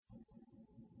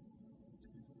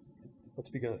Let's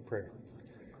begin with prayer.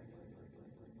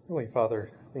 Heavenly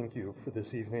Father, thank you for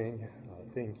this evening.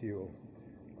 Thank you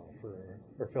for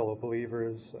our fellow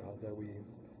believers, that we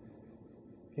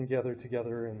can gather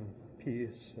together in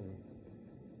peace and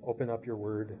open up your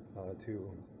word to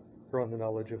grow in the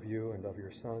knowledge of you and of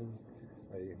your Son.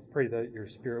 I pray that your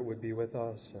Spirit would be with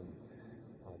us and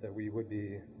that we would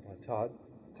be taught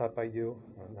by you,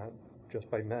 not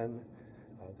just by men,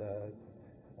 that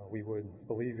we would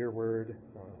believe your word,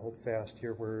 hold fast to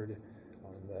your word,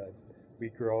 that we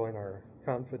grow in our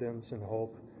confidence and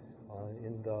hope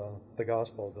in the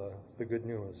gospel, the good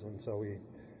news. And so we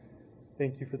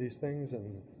thank you for these things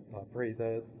and pray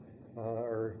that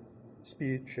our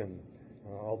speech and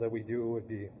all that we do would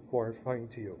be glorifying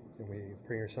to you. And we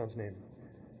pray in your Son's name.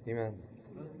 Amen.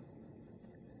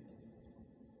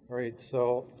 All right,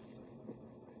 so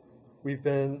we've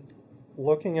been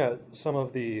looking at some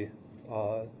of the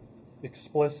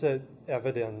explicit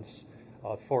evidence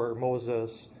for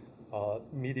Moses'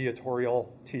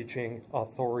 mediatorial teaching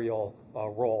authorial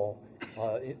role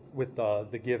with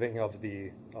the giving of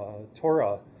the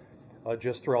Torah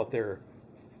just throughout their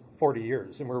 40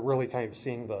 years. And we're really kind of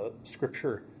seeing the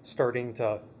scripture starting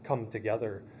to come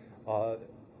together.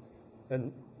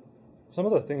 And some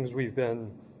of the things we've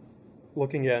been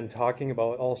looking at and talking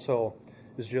about also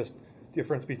is just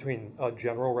difference between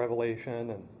general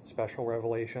revelation and special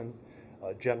revelation.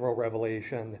 General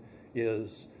revelation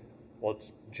is, well,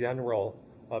 it's general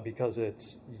because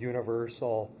it's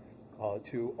universal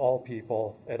to all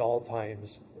people at all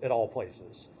times, at all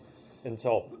places. And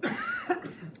so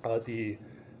the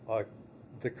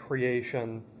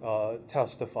creation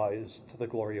testifies to the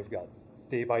glory of God.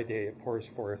 Day by day it pours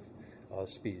forth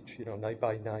speech, night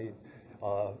by night.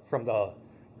 From the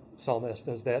psalmist,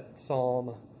 is that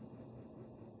Psalm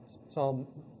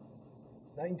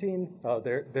 19?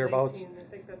 Thereabouts? 19, I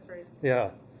think that's right.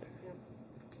 Yeah.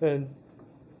 And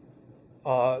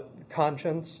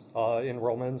conscience, in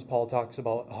Romans, Paul talks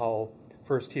about how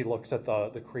first he looks at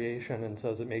the creation and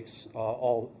says it makes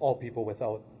all people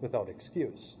without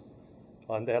excuse.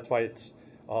 And that's why it's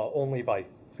only by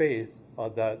faith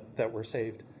that we're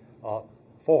saved.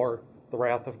 For the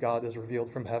wrath of God is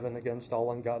revealed from heaven against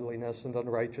all ungodliness and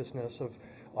unrighteousness of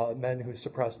men who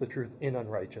suppress the truth in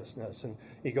unrighteousness. And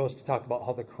he goes to talk about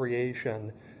how the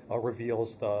creation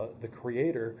reveals the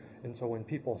Creator. And so when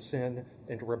people sin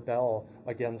and rebel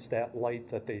against that light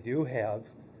that they do have,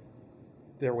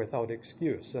 they're without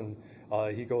excuse. And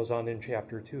he goes on in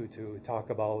chapter 2 to talk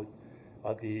about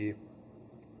the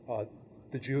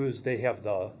Jews, they have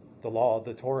the law,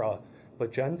 the Torah,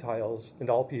 but Gentiles and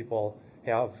all people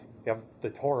have the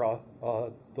Torah,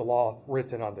 the law,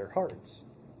 written on their hearts.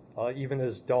 Even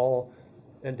as dull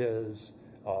and as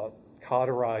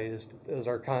cauterized as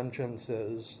our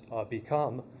consciences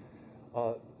become,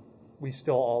 we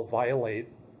still all violate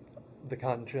the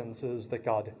consciences that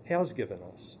God has given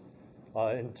us.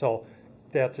 And so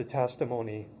that's a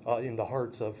testimony in the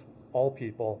hearts of all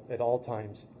people at all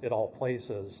times, at all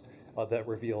places, that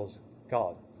reveals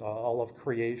God. All of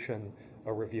creation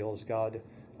reveals God.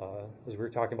 As we were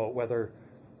talking about, whether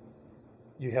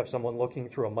you have someone looking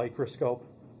through a microscope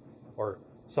or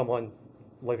someone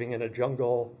living in a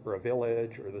jungle or a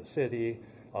village or the city,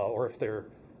 or if they're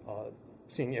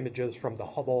seeing images from the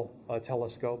Hubble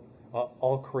telescope,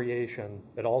 all creation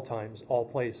at all times, all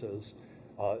places,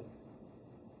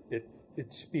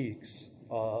 it speaks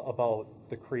about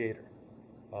the Creator.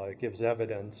 It gives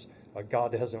evidence.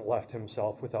 God hasn't left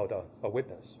himself without a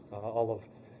witness. All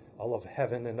of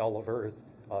heaven and all of earth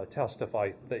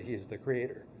testify that he's the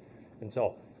Creator. And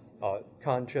so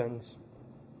conscience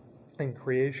and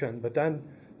creation, but then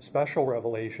special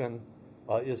revelation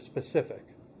is specific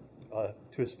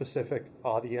to a specific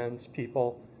audience,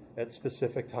 people at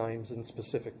specific times and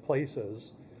specific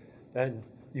places. Then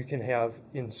you can have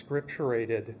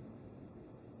inscripturated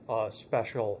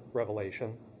special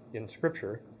revelation in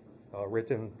Scripture,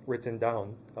 written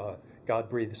down. God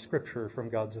breathed Scripture from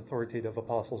God's authoritative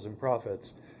apostles and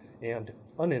prophets, and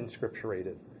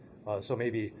uninscripturated. So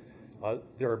maybe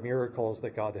there are miracles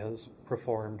that God has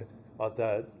performed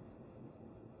that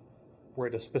were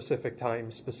at a specific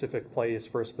time, specific place,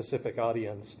 for a specific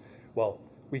audience. Well,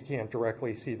 we can't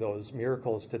directly see those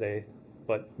miracles today,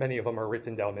 but many of them are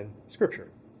written down in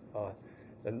Scripture.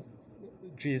 And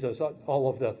Jesus, all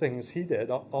of the things he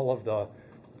did, all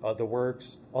of the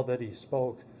works, all that he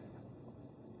spoke,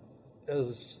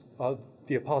 as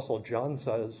the Apostle John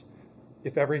says,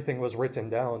 if everything was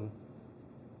written down,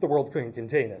 the world couldn't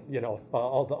contain it.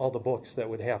 All the books that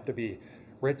would have to be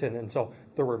written. And so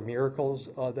there were miracles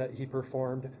that he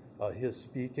performed, his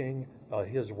speaking,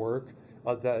 his work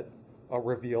that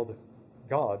revealed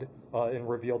God and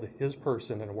revealed his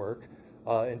person and work,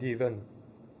 and even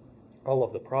all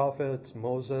of the prophets,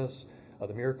 Moses,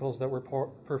 the miracles that were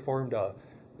performed.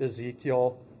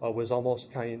 Ezekiel was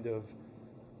almost kind of,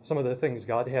 some of the things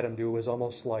God had him do was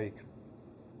almost like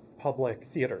public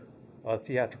theater,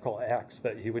 theatrical acts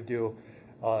that he would do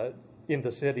in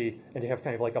the city, and have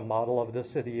kind of like a model of the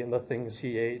city and the things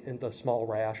he ate and the small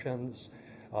rations.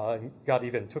 God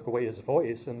even took away his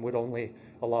voice and would only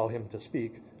allow him to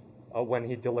speak when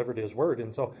he delivered his word.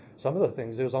 And so some of the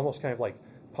things, it was almost kind of like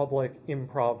public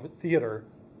improv theater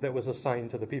that was assigned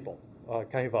to the people.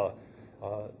 Kind of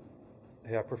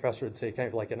a professor would say, kind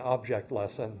of like an object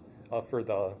lesson for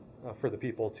the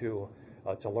people to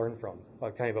learn from,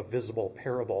 kind of a visible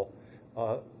parable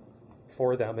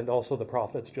for them, and also the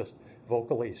prophets just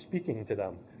vocally speaking to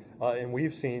them. And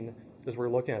we've seen, as we're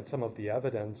looking at some of the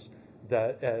evidence,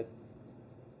 that at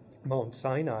Mount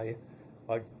Sinai,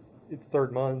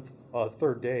 third month,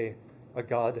 third day,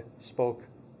 God spoke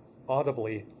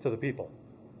audibly to the people.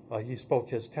 He spoke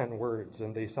his 10 words,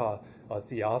 and they saw a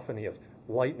theophany of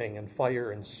lightning and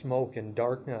fire and smoke and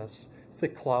darkness,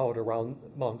 thick cloud around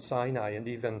Mount Sinai, and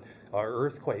even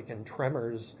earthquake and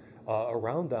tremors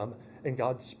around them. And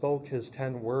God spoke his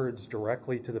 10 words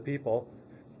directly to the people.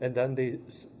 And then they,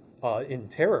 in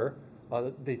terror,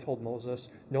 they told Moses,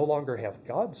 no longer have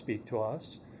God speak to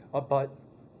us, but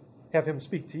have him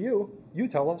speak to you. You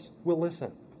tell us, we'll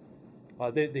listen.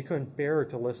 They couldn't bear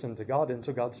to listen to God, and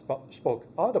so God spoke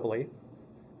audibly.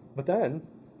 But then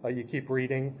you keep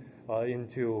reading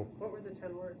into... What were the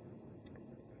 10 words?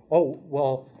 Oh,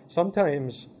 well,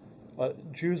 sometimes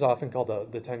Jews often call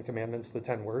the 10 Commandments the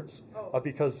 10 words,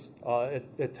 because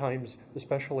at times,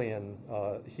 especially in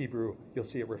Hebrew, you'll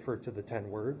see it referred to the 10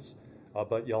 words,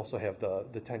 but you also have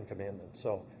the 10 Commandments,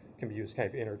 so it can be used kind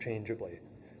of interchangeably.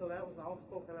 So that was all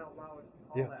spoken out loud,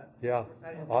 Yeah,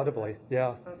 audibly,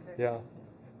 yeah, Okay. yeah.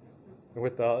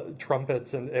 With the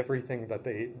trumpets and everything that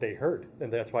they heard,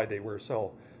 and that's why they were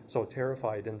so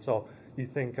terrified. And so you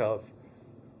think of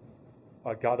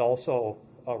God also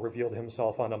revealed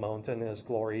himself on a mountain in his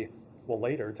glory, well,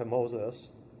 later to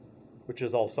Moses, which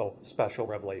is also special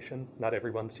revelation. Not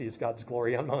everyone sees God's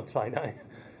glory on Mount Sinai.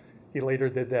 He later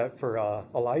did that for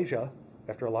Elijah,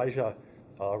 after Elijah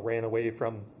ran away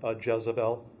from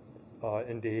Jezebel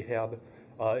and Ahab,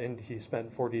 and he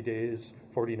spent 40 days,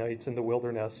 40 nights in the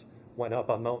wilderness, went up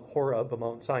on Mount Horeb,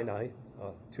 Mount Sinai,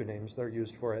 two names that are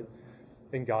used for it,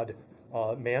 and God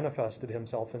manifested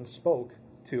himself and spoke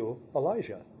to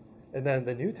Elijah. And then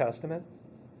the New Testament,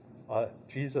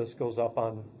 Jesus goes up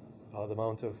on the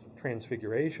Mount of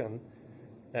Transfiguration,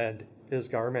 and his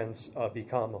garments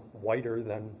become whiter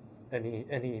than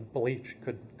any bleach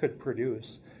could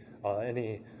produce,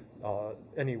 any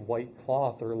white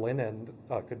cloth or linen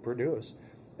could produce.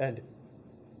 And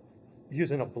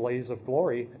he's in a blaze of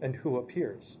glory, and who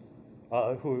appears?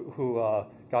 Who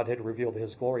God had revealed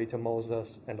his glory to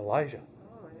Moses and Elijah.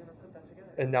 Oh, I never put that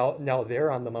together. And now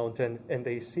they're on the mountain, and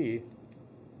they see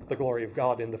the glory of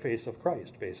God in the face of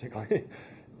Christ, basically.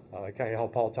 Kind of how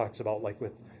Paul talks about, like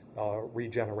with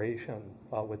regeneration,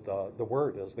 with the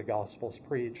word as the gospel's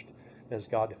preached, as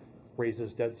God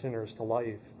raises dead sinners to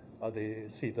life. They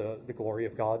see the glory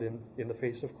of God in the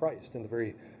face of Christ, in the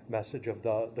very message of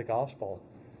the gospel.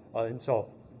 And so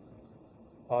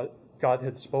God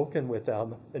had spoken with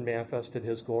them and manifested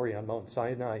his glory on Mount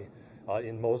Sinai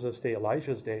in Moses' day,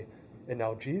 Elijah's day. And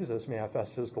now Jesus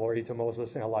manifests his glory to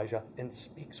Moses and Elijah and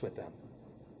speaks with them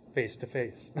face to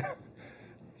face.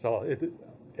 So it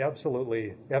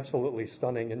absolutely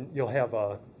stunning. And you'll have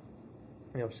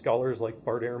scholars like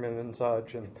Bart Ehrman and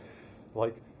such, and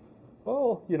like,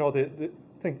 they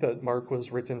think that Mark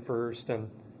was written first. And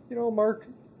Mark,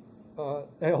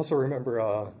 I also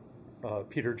remember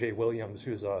Peter J. Williams,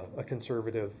 who's a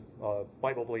conservative,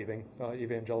 Bible-believing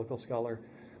evangelical scholar.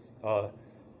 I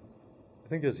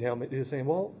think it was him. He was saying,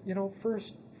 well,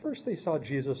 first they saw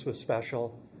Jesus was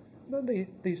special, and then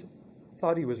they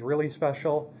thought he was really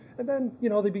special, and then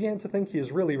they began to think he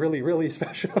is really, really, really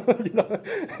special.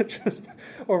 Just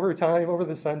over time, over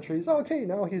the centuries. Okay,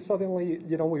 now he's suddenly,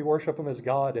 we worship him as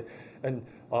God. And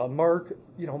Mark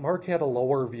had a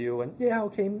lower view, and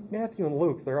Matthew and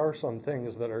Luke, there are some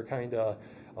things that are kind of,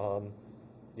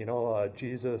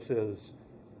 Jesus is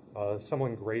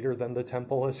someone greater than the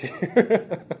temple is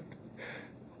here.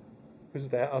 Who's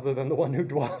that other than the one who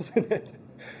dwells in it?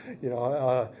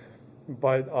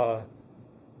 But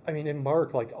in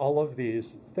Mark, like all of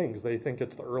these things, they think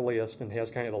it's the earliest and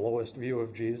has kind of the lowest view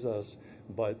of Jesus.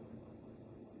 But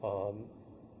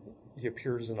he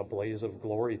appears in a blaze of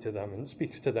glory to them and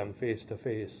speaks to them face to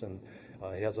face, and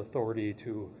he has authority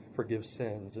to forgive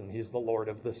sins, and he's the Lord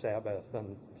of the Sabbath.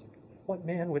 And what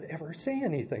man would ever say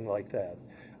anything like that?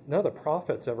 None of the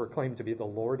prophets ever claimed to be the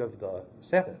Lord of the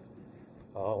Sabbath.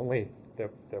 Only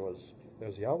there was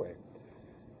Yahweh.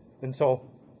 And so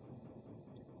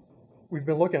we've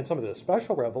been looking at some of the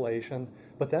special revelation,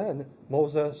 but then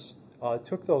Moses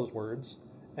took those words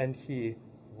and he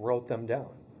wrote them down,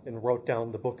 and wrote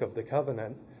down the book of the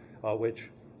covenant,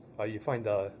 which you find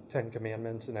the 10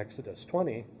 Commandments in Exodus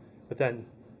 20, but then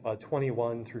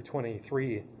 21 through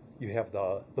 23, you have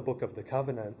the book of the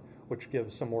covenant, which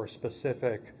gives some more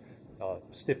specific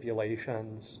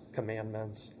stipulations,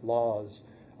 commandments, laws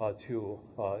to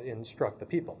instruct the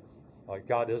people.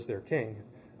 God is their king.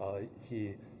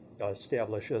 He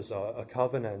establishes a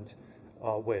covenant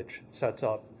which sets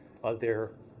up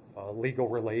their legal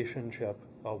relationship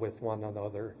with one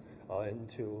another, and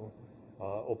to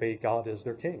obey God as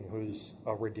their king, who's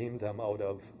redeemed them out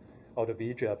of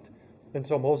Egypt. And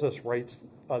so Moses writes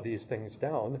these things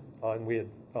down, and we had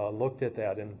looked at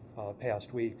that in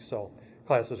past weeks. So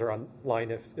classes are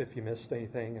online if you missed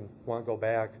anything and want to go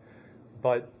back.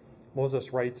 But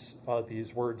Moses writes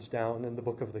these words down in the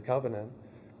book of the covenant,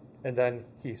 and then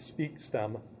he speaks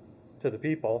them to the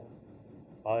people,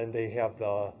 and they have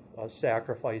the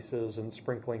sacrifices and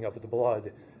sprinkling of the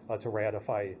blood to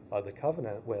ratify the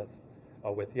covenant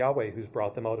with Yahweh, who's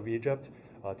brought them out of Egypt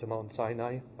to Mount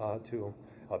Sinai to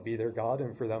be their God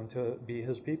and for them to be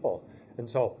his people. And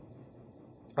so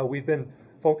we've been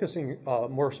focusing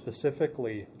more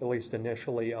specifically, at least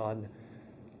initially, on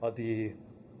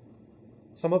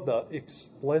some of the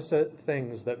explicit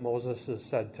things that Moses is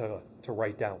said to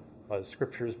write down.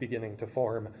 Scripture is beginning to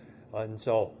form. And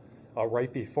so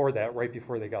right before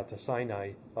they got to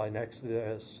Sinai, in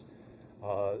Exodus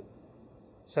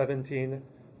 17,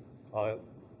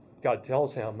 God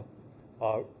tells him,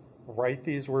 write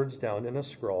these words down in a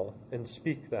scroll and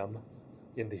speak them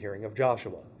in the hearing of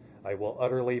Joshua. I will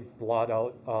utterly blot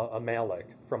out Amalek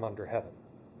from under heaven,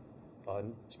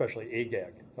 especially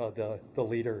Agag,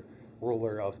 the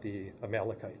ruler of the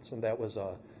Amalekites. And that was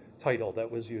a title that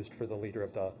was used for the leader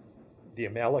of the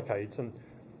Amalekites. And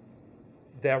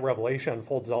that revelation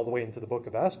unfolds all the way into the book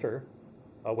of Esther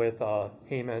with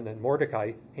Haman and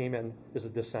Mordecai. Haman is a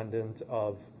descendant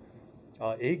of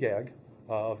Agag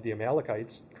of the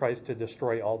Amalekites, tries to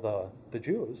destroy all the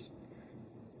Jews,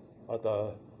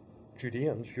 the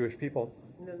Judeans, Jewish people.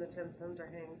 And then the 10 sons are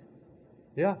hanged.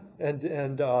 Yeah,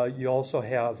 and you also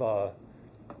have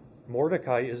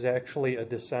Mordecai is actually a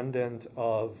descendant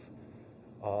of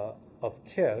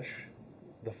Kish,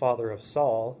 the father of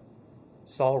Saul.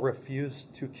 Saul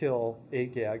refused to kill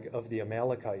Agag of the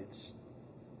Amalekites,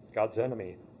 God's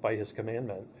enemy, by his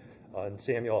commandment. And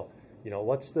Samuel,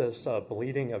 what's this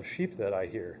bleating of sheep that I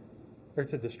hear? They're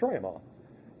to destroy them all.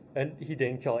 And he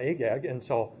didn't kill Agag, and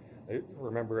so I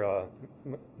remember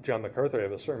John MacArthur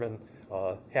have a sermon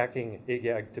hacking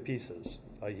Agag to pieces.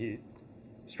 He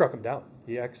struck him down.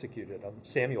 He executed him.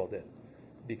 Samuel did,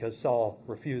 because Saul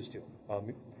refused to.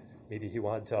 Maybe he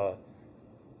wanted to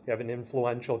have an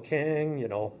influential king,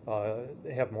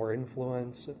 have more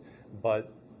influence,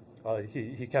 but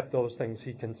he kept those things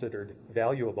he considered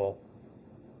valuable.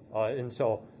 And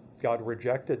so God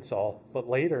rejected Saul. But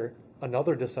later,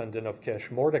 another descendant of Kish,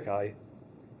 Mordecai,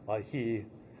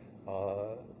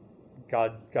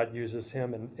 God uses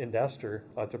him in Esther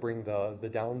to bring the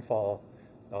downfall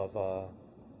of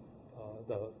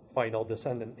the final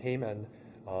descendant, Haman,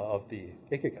 of the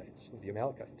Agagites, of the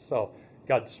Amalekites. So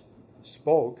God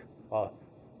spoke,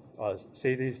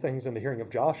 say these things in the hearing of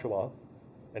Joshua,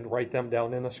 and write them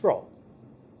down in a scroll.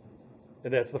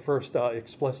 And that's the first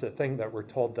explicit thing that we're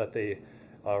told that they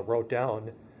wrote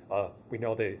down. We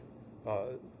know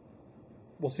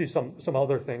we'll see some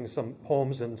other things, some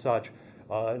poems and such,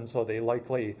 and so they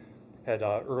likely had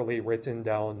early written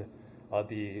down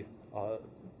the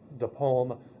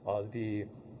poem,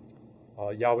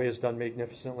 Yahweh has done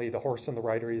magnificently, the horse and the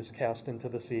rider is cast into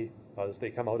the sea, as they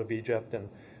come out of Egypt, and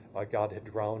God had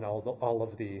drowned all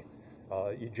of the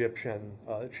Egyptian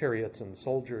chariots and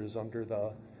soldiers under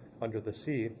the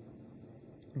sea.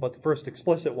 But the first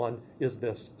explicit one is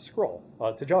this scroll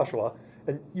to Joshua,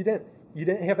 and you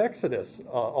didn't have Exodus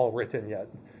all written yet,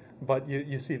 but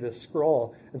you see this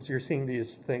scroll, and so you're seeing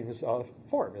these things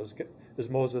form as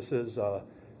Moses is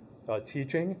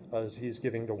teaching, as he's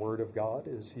giving the word of God,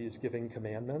 as he's giving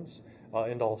commandments,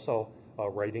 and also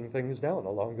writing things down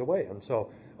along the way. And so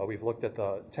we've looked at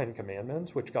the 10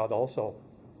 Commandments, which God also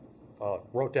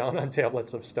wrote down on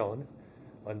tablets of stone.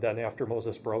 And then after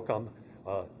Moses broke them,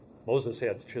 Moses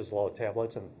had to chisel out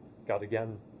tablets, and God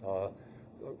again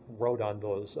wrote on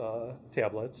those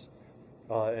tablets,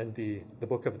 and the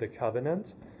Book of the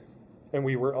Covenant. And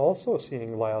we were also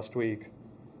seeing last week,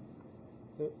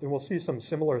 and we'll see some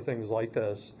similar things like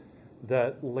this,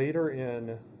 that later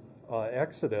in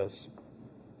Exodus,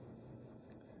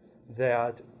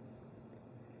 that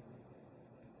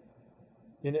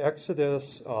in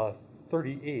Exodus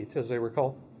 38, as I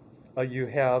recall, you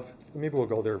have, maybe we'll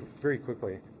go there very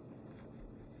quickly,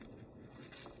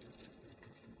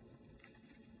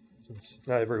 since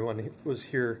not everyone was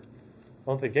here. I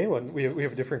don't think anyone, we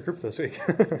have a different group this week.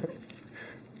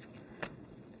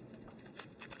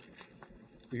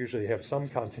 We usually have some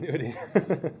continuity.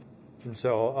 And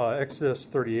so Exodus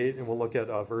 38, and we'll look at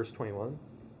verse 21.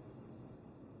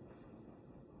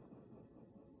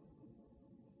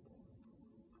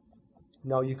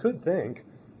 Now you could think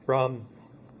from,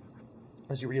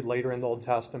 as you read later in the Old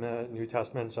Testament, New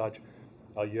Testament and such,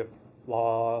 you have the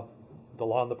law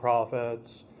and the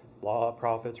prophets, law,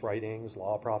 prophets, writings,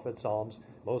 law, prophets, Psalms,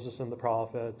 Moses and the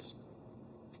prophets,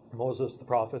 Moses, the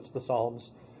prophets, the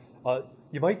Psalms.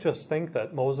 You might just think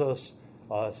that Moses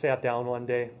sat down one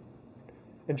day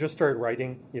and just started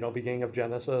writing, beginning of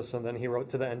Genesis, and then he wrote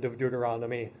to the end of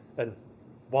Deuteronomy, and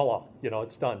voila,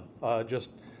 it's done.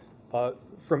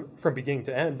 From beginning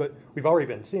to end. But we've already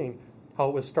been seeing how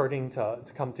it was starting to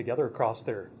come together across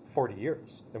their 40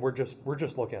 years, and we're just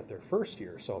looking at their first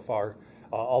year so far.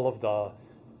 All of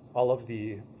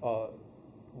the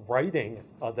writing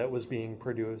that was being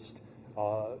produced,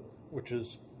 which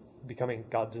is becoming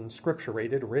God's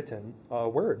inscripturated, written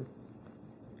word.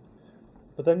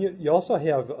 But then you also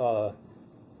have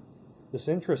this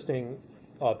interesting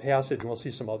passage, and we'll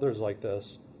see some others like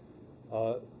this.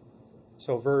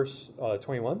 So verse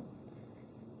 21,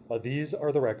 these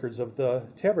are the records of the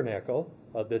tabernacle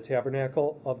of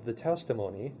the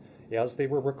testimony, as they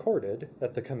were recorded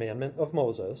at the commandment of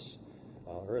Moses,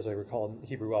 or as I recall in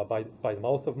Hebrew, by the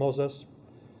mouth of Moses,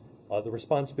 the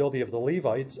responsibility of the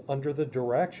Levites under the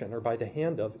direction or by the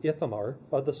hand of Ithamar,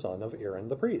 the son of Aaron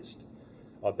the priest.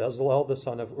 Bezalel, the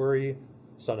son of Uri,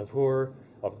 son of Hur,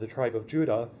 of the tribe of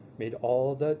Judah, made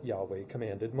all that Yahweh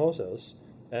commanded Moses,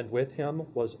 and with him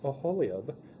was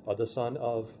Aholiab, the son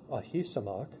of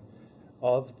Ahisamach,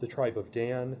 of the tribe of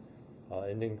Dan,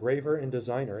 an engraver and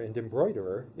designer and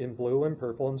embroiderer in blue and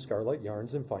purple and scarlet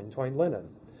yarns and fine twined linen.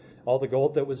 All the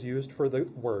gold that was used for the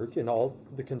work in all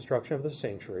the construction of the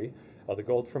sanctuary, the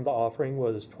gold from the offering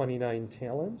was 29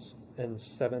 talents and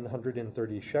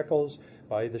 730 shekels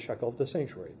by the shekel of the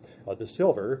sanctuary. The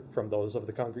silver from those of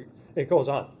the congregation. It goes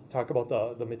on. Talk about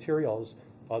the materials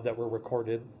that were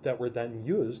recorded that were then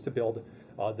used to build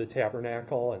the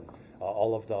tabernacle, and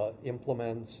all of the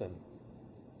implements and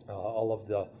all of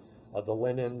the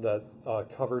linen that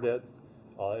covered it,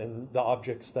 and the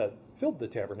objects that filled the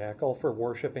tabernacle for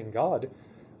worshiping God.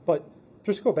 But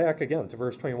just go back again to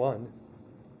verse 21.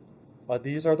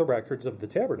 These are the records of the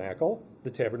tabernacle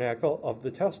of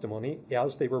the testimony,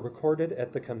 as they were recorded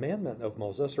at the commandment of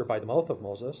Moses, or by the mouth of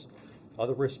Moses,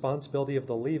 the responsibility of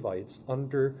the Levites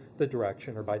under the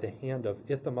direction or by the hand of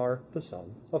Ithamar, the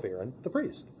son of Aaron, the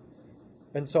priest.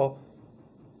 And so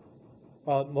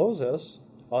Moses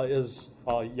is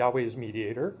Yahweh's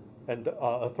mediator and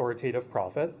authoritative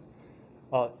prophet.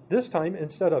 This time,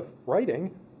 instead of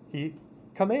writing, he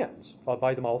commands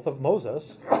by the mouth of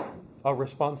Moses a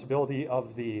responsibility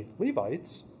of the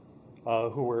Levites,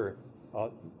 who were,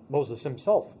 Moses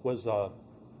himself was of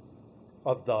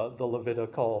the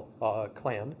Levitical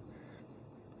clan,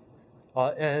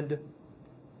 and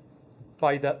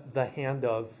by the hand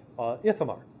of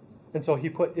Ithamar. And so he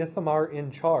put Ithamar in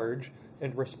charge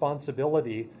and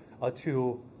responsibility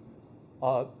to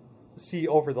see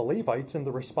over the Levites, and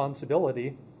the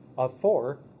responsibility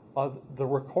for the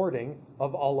recording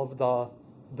of all of the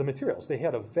materials. They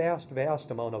had a vast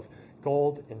amount of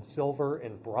gold and silver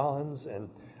and bronze and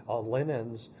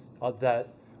linens that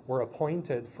were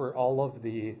appointed for all of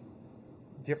the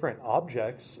different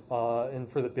objects and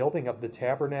for the building of the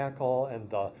tabernacle and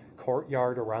the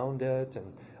courtyard around it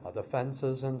and the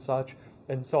fences and such.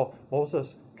 And so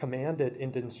Moses commanded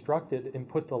and instructed and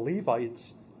put the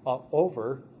Levites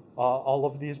over all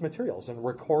of these materials and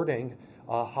recording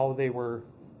how they were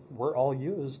all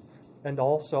used, and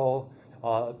also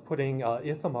putting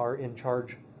Ithamar in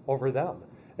charge over them.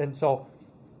 And so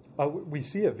we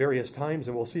see at various times,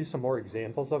 and we'll see some more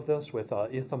examples of this with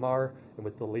Ithamar and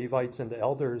with the Levites and the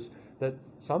elders, that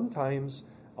sometimes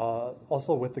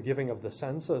also with the giving of the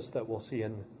census that we'll see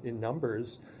in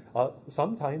Numbers,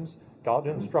 sometimes God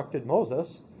instructed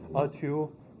Moses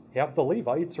to have the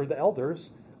Levites or the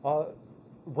elders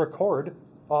record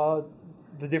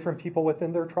the different people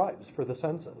within their tribes for the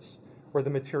census, or the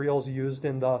materials used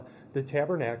in the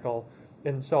tabernacle.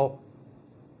 And so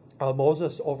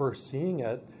Moses overseeing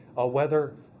it,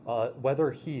 whether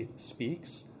he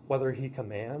speaks, whether he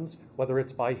commands, whether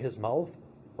it's by his mouth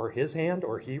or his hand,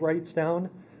 or he writes down,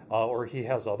 or he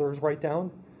has others write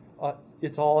down,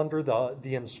 it's all under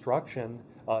the instruction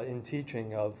in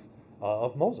teaching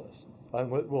of Moses. And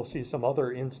we'll see some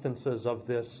other instances of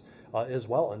this as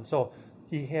well. And so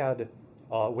he had,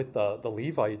 with the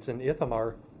Levites, and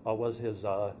Ithamar was his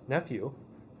nephew.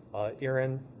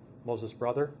 Aaron, Moses'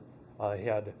 brother,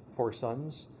 had 4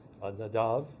 sons,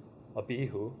 Nadav,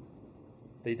 Abihu.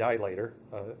 They die later.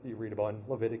 You read about in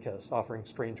Leviticus, offering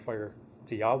strange fire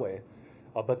to Yahweh.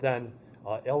 But then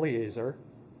Eleazar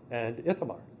and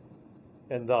Ithamar.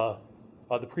 And the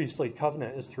priestly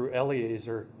covenant is through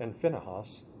Eleazar and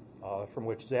Phinehas, from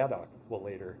which Zadok will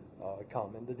later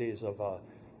come in the days of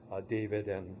David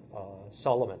and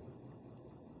Solomon.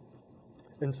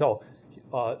 And so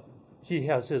he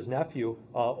has his nephew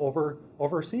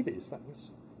oversee these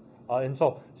things. And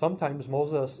so sometimes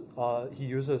Moses, he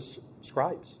uses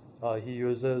scribes. He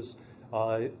uses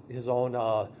his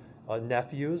own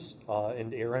nephews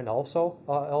and Aaron also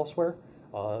elsewhere.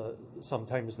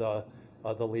 Sometimes the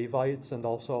Levites, and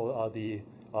also the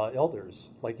elders.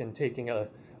 Like in taking a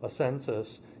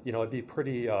census, it'd be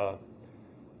pretty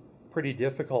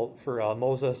difficult for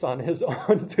Moses on his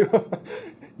own to,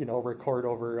 record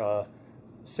over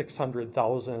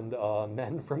 600,000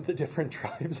 men from the different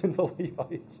tribes and the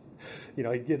Levites.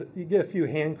 You get a few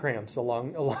hand cramps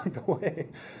along the way.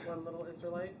 One little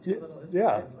Israelite, two little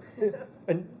Israelites. Yeah.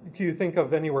 And do you think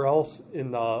of anywhere else in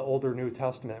the Older New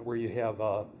Testament where you have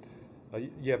a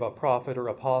prophet or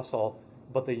apostle,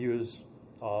 but they use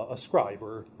a scribe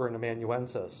or an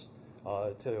amanuensis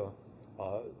to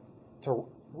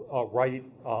write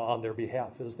on their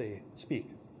behalf as they speak?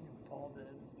 Paul did.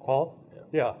 Paul?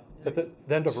 Yeah. At the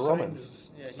end of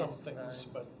Romans. Some things,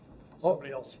 but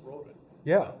somebody else wrote it.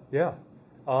 Yeah.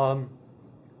 Can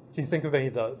you think of any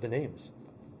of the names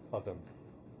of them?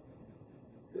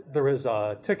 There was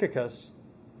Tychicus,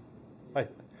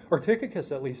 or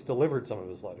Tychicus at least delivered some of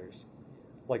his letters,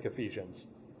 like Ephesians.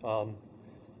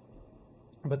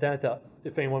 But that,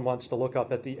 if anyone wants to look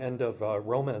up at the end of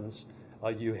Romans,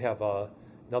 you have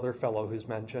another fellow who's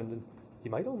mentioned. He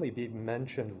might only be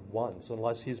mentioned once,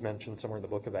 unless he's mentioned somewhere in the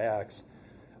book of Acts.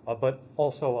 But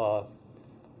also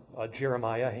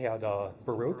Jeremiah had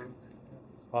Baruch,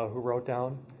 who wrote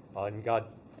down, and God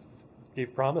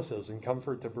gave promises and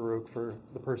comfort to Baruch for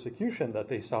the persecution that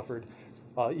they suffered.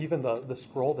 Even the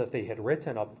scroll that they had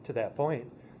written up to that point,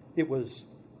 it was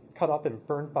cut up and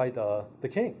burned by the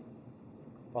king.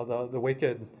 The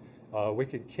wicked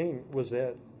king, was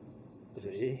it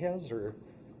Ahaz or?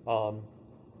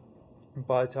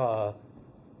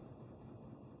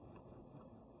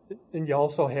 And you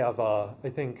also have, I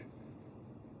think,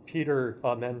 Peter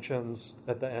mentions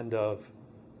at the end of,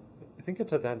 I think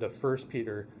it's at the end of 1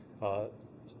 Peter,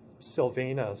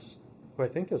 Silvanus, who I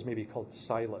think is maybe called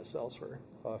Silas elsewhere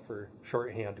for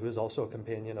shorthand, who is also a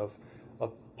companion of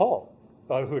Paul,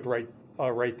 who would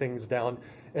write things down.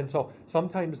 And so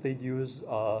sometimes they'd use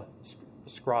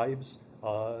scribes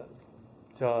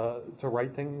to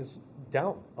write things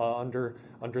down under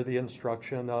the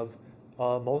instruction of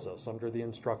Moses, under the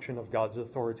instruction of God's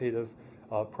authoritative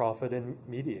prophet and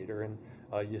mediator. And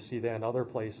you see that in other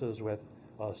places with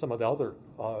some of the other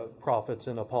prophets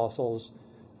and apostles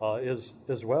as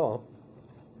well.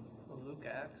 Well, Luke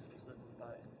Acts was written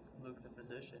by Luke the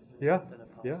physician. Who Yeah, was an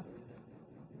apostle. yeah.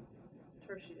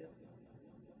 Tertius.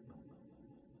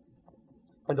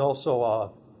 And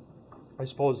also, I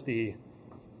suppose the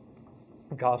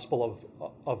Gospel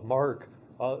of Mark,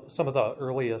 some of the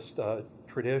earliest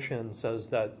tradition says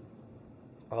that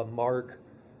Mark,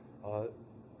 I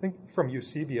think from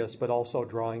Eusebius, but also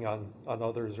drawing on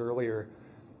others earlier,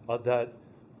 that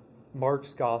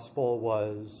Mark's Gospel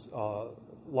was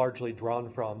largely drawn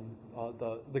from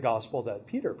the Gospel that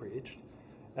Peter preached.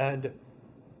 And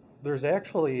there's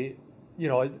actually,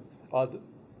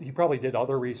 he probably did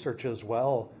other research as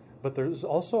well, but there's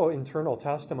also internal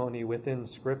testimony within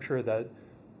Scripture that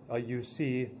you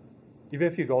see, even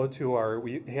if you go to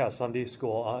we have Sunday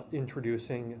school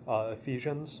introducing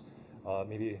Ephesians,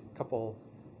 maybe a couple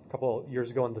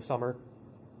years ago in the summer,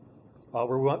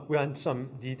 where we went some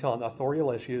detail on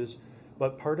authorial issues,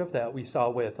 but part of that we saw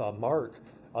with Mark,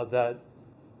 that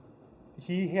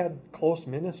he had close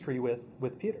ministry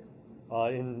with Peter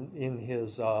in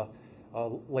his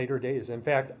later days. In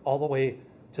fact, all the way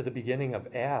to the beginning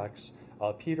of Acts,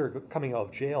 Peter, coming out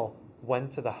of jail,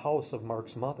 went to the house of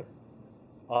Mark's mother.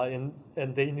 And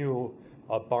they knew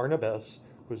Barnabas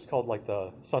who's called like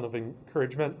the son of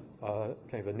encouragement, kind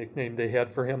of a nickname they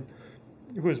had for him,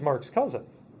 who is Mark's cousin.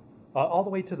 All the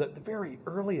way to the very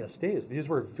earliest days. These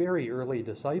were very early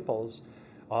disciples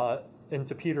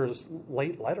into Peter's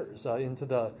late letters, into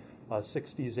the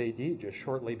 60s AD, just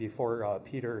shortly before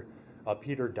Peter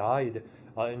died.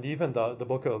 And even the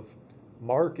book of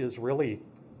Mark is really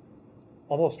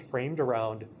almost framed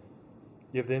around,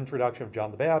 you have the introduction of John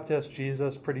the Baptist,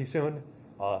 Jesus pretty soon.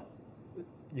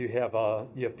 You have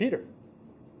Peter,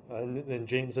 and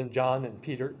James and John, and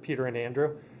Peter and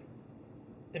Andrew.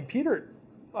 And Peter,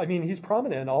 I mean, he's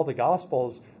prominent in all the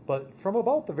Gospels, but from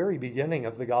about the very beginning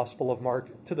of the Gospel of Mark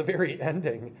to the very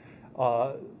ending,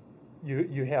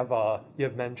 you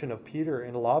have mention of Peter,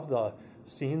 and a lot of the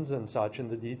scenes and such, and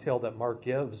the detail that Mark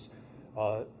gives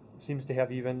seems to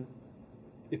have even,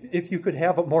 if you could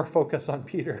have a more focus on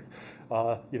Peter,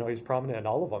 he's prominent in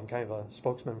all of them, kind of a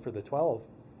spokesman for the 12.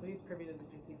 So he's privy to the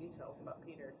juicy details about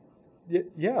Peter.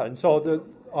 Yeah, and so the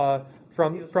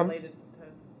from related to...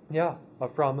 yeah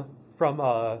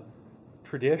from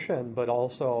tradition, but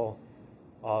also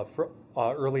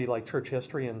early like church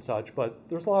history and such. But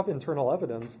there's a lot of internal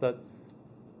evidence that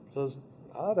says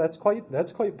that's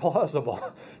quite plausible,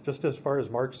 just as far as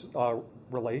Mark's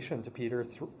relation to Peter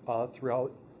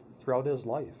throughout his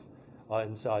life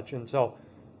and such. And so,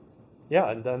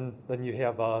 yeah, and then you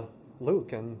have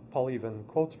Luke, and Paul even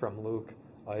quotes from Luke.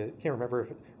 I can't remember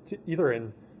if it's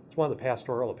it's one of the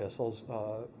pastoral epistles,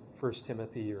 1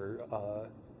 Timothy or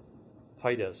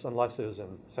Titus, unless it was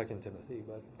in 2 Timothy.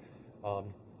 But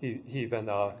he even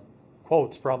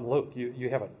quotes from Luke. You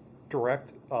have a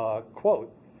direct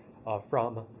quote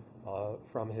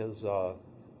from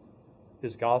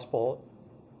his gospel.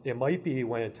 It might be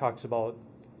when it talks about,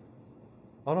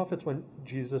 I don't know if it's when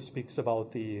Jesus speaks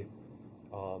about the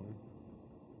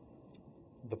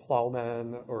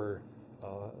plowmen or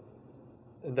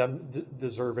and them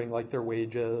deserving like their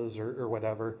wages or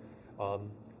whatever.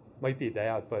 Might be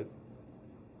that, but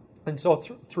and so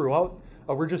throughout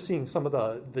we're just seeing some of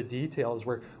the details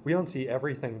where we don't see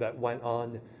everything that went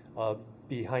on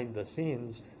behind the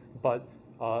scenes, but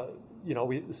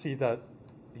we see that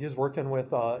he's working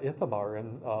with Ithamar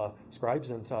and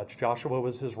scribes and such. Joshua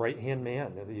was his right-hand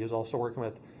man. He was also working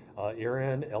with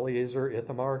Aaron, Eleazar,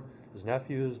 Ithamar, his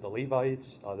nephews, the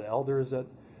Levites, the elders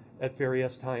at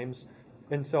various times.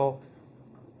 And so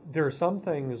there are some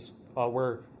things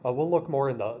where we'll look more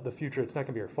in the future. It's not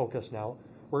going to be our focus now,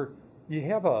 where you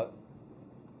have a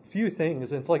few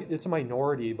things, and it's a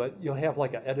minority, but you'll have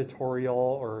like an editorial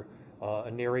or a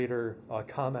narrator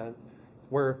comment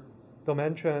where they'll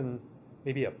mention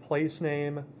maybe a place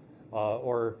name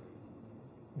or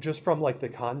just from like the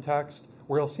context,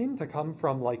 where it'll seem to come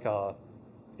from like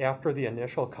after the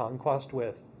initial conquest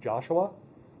with Joshua.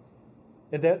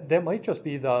 And that might just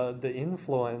be the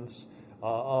influence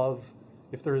of,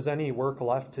 if there's any work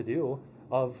left to do,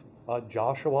 of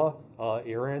Joshua,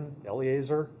 Aaron,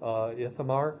 Eleazar,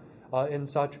 Ithamar, and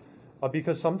such,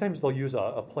 because sometimes they'll use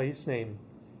a place name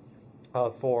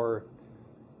for,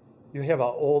 you have an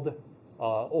old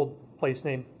place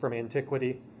name from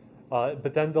antiquity,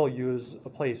 but then they'll use a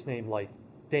place name like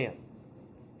Dan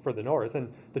for the north,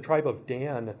 and the tribe of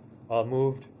Dan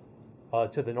moved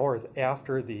to the north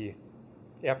after the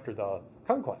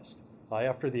conquest,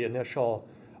 after the initial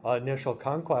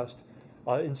conquest,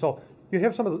 and so you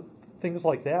have some of the things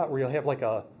like that where you'll have like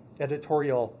a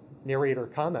editorial narrator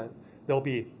comment. They'll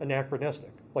be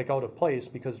anachronistic, like out of place,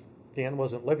 because Dan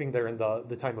wasn't living there in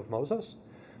the time of Moses,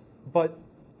 but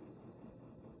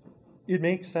it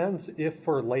makes sense if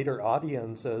for later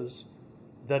audiences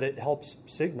that it helps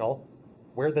signal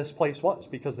where this place was,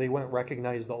 because they wouldn't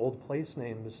recognize the old place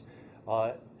names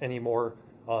anymore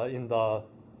in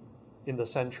the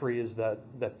centuries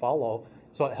that follow.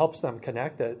 So it helps them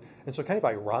connect it. And so kind of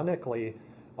ironically,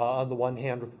 on the one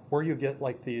hand, where you get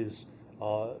like these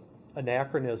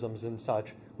anachronisms and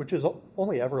such, which is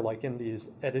only ever like in these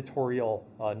editorial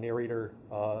narrator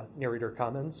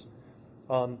comments.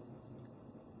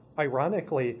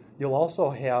 Ironically, you'll also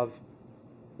have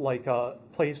like a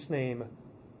place name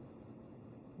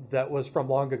that was from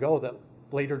long ago that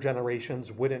later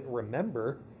generations wouldn't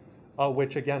remember,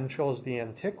 which again shows the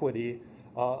antiquity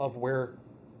of where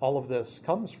all of this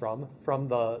comes from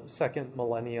the second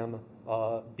millennium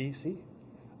BC,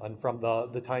 and from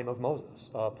the time of Moses.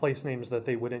 Place names that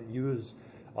they wouldn't use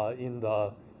in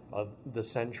the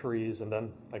centuries and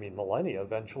then, millennia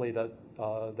eventually that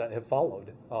have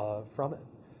followed from it.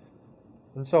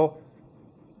 And so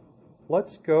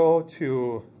let's go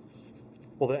to,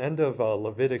 the end of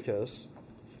Leviticus,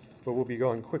 but we'll be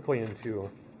going quickly into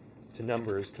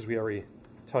Numbers because we already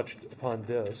touched upon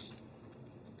this.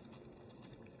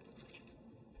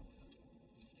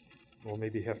 We'll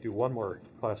maybe have to do one more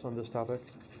class on this topic.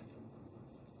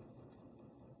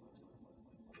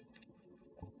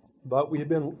 But we've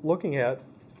been looking at,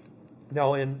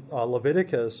 now in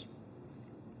Leviticus,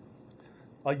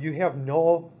 you have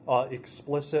no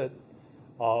explicit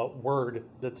word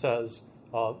that says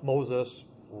Moses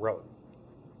wrote.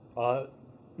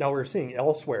 Now we're seeing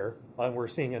elsewhere, and we're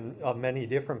seeing in many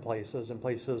different places, and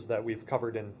places that we've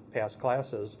covered in past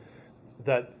classes,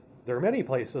 that there are many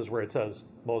places where it says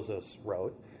Moses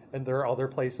wrote, and there are other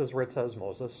places where it says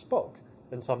Moses spoke.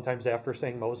 And sometimes after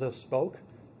saying Moses spoke,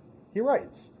 he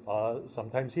writes.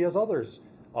 Sometimes he has others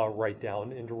write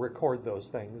down and to record those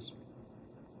things.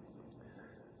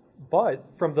 But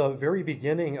from the very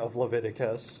beginning of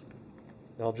Leviticus,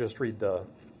 and I'll just read the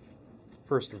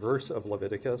first verse of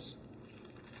Leviticus.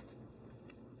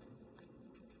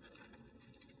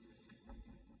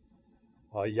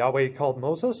 Yahweh called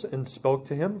Moses and spoke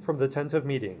to him from the tent of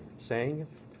meeting, saying,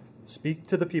 "Speak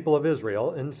to the people of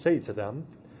Israel and say to them,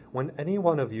 when any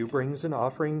one of you brings an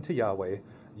offering to Yahweh,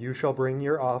 you shall bring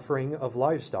your offering of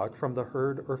livestock from the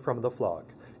herd or from the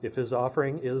flock, if his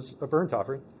offering is a burnt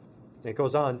offering." And it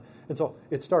goes on, and so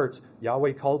it starts,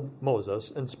 Yahweh called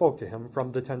Moses and spoke to him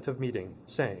from the tent of meeting,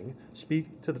 saying,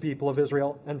 "Speak to the people of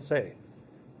Israel and say."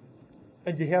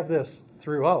 And you have this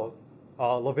throughout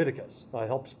Leviticus. It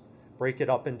helps break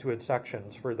it up into its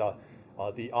sections for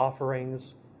the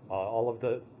offerings, all of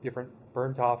the different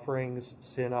burnt offerings,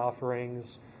 sin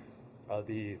offerings,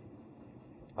 the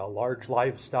large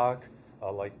livestock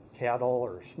like cattle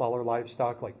or smaller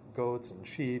livestock like goats and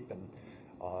sheep, and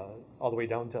all the way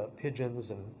down to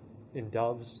pigeons and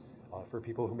doves for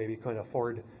people who maybe couldn't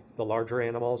afford the larger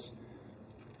animals.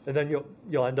 And then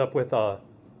you'll end up with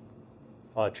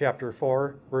chapter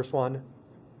 4, verse 1.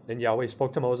 And Yahweh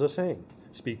spoke to Moses, saying,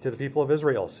 "Speak to the people of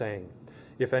Israel, saying,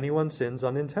 if anyone sins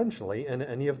unintentionally in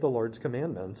any of the Lord's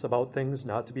commandments about things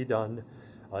not to be done,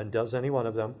 and does any one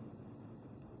of them,"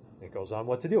 it goes on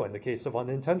what to do in the case of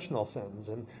unintentional sins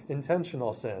and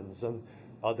intentional sins, and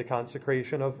the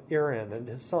consecration of Aaron and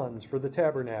his sons for the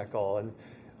tabernacle, and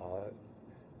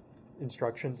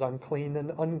instructions on clean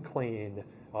and unclean,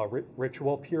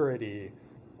 ritual purity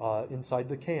inside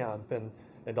the camp,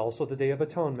 and also the Day of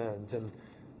Atonement, and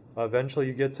eventually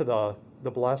you get to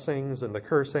the blessings and the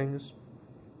cursings,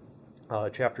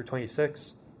 chapter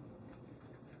 26.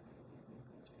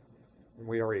 And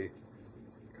we already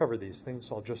covered these things,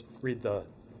 so I'll just read the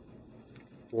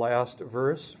last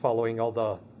verse following all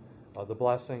the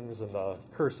blessings and the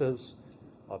curses,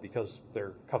 because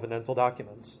they're covenantal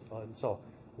documents. And so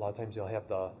a lot of times you'll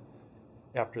have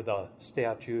after the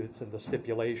statutes and the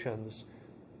stipulations,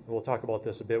 and we'll talk about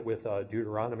this a bit with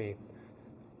Deuteronomy,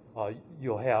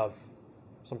 you'll have,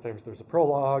 sometimes there's a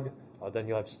prologue, then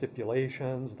you'll have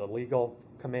stipulations, the legal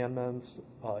commandments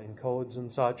in codes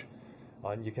and such.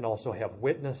 And you can also have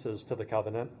witnesses to the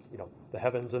covenant, the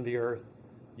heavens and the earth.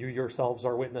 You yourselves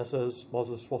are witnesses,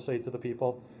 Moses will say to the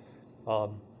people.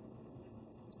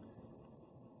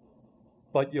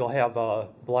 But you'll have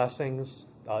blessings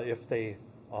if they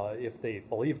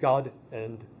believe God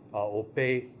and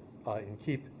obey and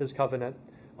keep his covenant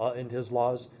and his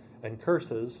laws, and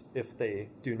curses if they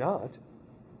do not.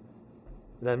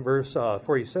 And then verse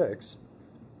 46,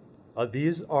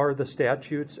 "These are the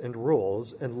statutes and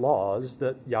rules and laws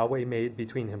that Yahweh made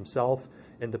between himself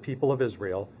and the people of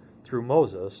Israel through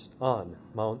Moses on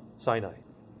Mount Sinai."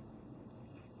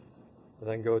 And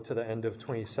then go to the end of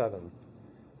 27.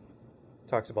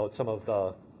 Talks about some of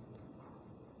the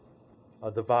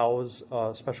vows,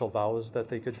 special vows that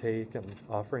they could take, and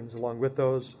offerings along with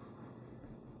those.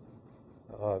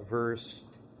 Let's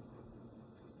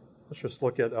just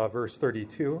look at verse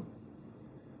 32.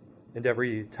 "And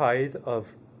every tithe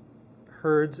of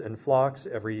herds and flocks,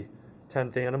 every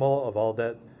 10th animal of all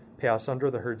that pass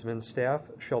under the herdsman's staff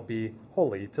shall be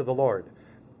holy to the Lord.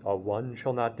 One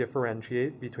shall not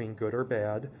differentiate between good or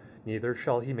bad, neither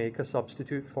shall he make a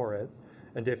substitute for it.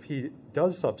 And if he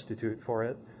does substitute for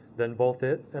it, then both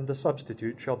it and the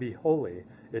substitute shall be holy,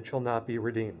 it shall not be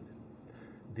redeemed.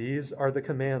 These are the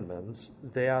commandments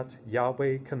that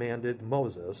Yahweh commanded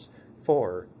Moses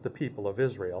for the people of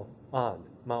Israel on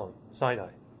Mount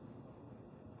Sinai."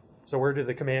 So where do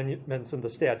the commandments and the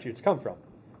statutes come from?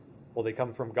 Well, they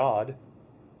come from God,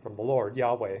 from the Lord,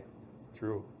 Yahweh,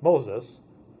 through Moses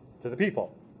to the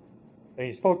people. And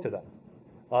he spoke to them.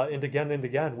 And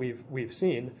again, we've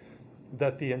seen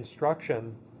that the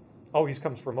instruction always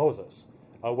comes from Moses.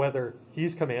 Whether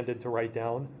he's commanded to write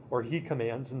down, or he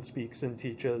commands and speaks and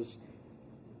teaches,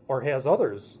 or has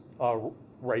others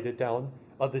write it down,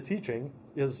 the teaching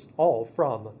is all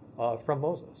from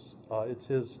Moses. It's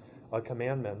his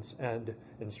commandments and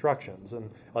instructions. And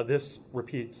this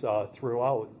repeats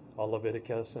throughout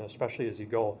Leviticus, and especially as you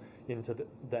go into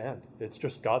the end. It's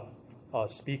just God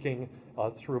speaking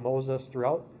through Moses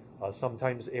throughout,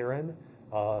 sometimes Aaron.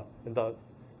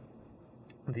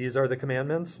 These are the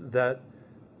commandments that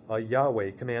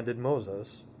Yahweh commanded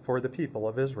Moses for the people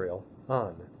of Israel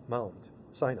on Mount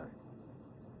Sinai.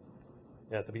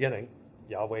 And at the beginning,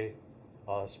 Yahweh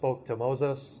spoke to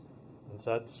Moses and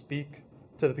said, "Speak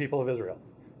to the people of Israel."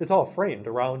 It's all framed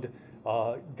around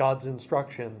God's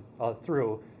instruction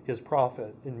through his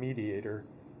prophet and mediator,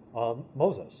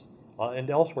 Moses. And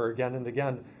elsewhere, again and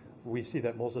again, we see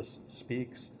that Moses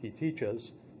speaks, he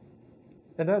teaches,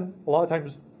 and then a lot of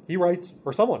times he writes,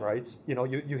 or someone writes.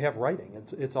 You have writing.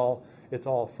 It's all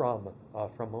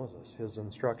from Moses, his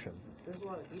instruction. There's a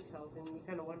lot of details, and you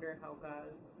kind of wonder how God,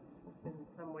 in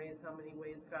some ways, how many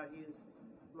ways God used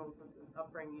Moses'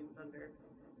 upbringing under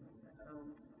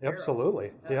Pharaoh,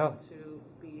 Absolutely, yeah. to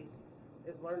be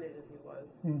as learned as he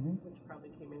was, Mm-hmm. which probably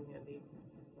came in handy.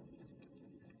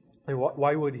 And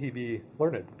why would he be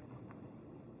learned?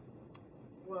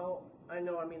 Well, I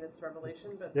know, it's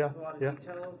Revelation, but Yeah, there's a lot of yeah.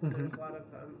 details, and there's a lot of,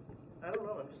 I don't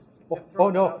know, I'm just Oh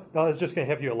throwing no, that out, no! I was just going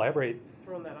to have you elaborate.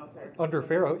 throwing that out there. Under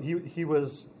Pharaoh, he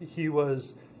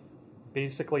was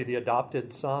basically the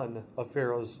adopted son of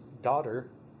Pharaoh's daughter,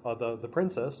 the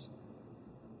princess.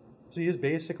 So he is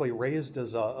basically raised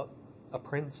as a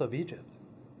prince of Egypt.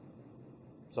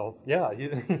 So yeah,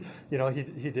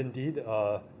 he'd indeed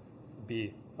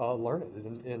be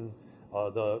learned in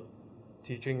the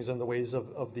teachings and the ways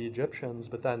of the Egyptians,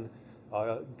 but then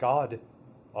God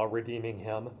redeeming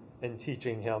him and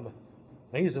teaching him.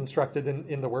 And he's instructed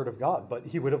in the Word of God, but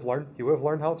he would have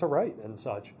learned how to write and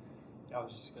such. I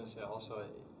was just going to say also,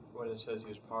 when it says he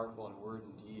was powerful in word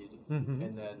and deed, Mm-hmm.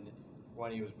 and then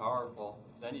when he was powerful,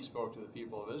 then he spoke to the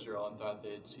people of Israel and thought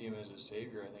they'd see him as a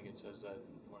savior. I think it says that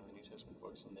in one of the New Testament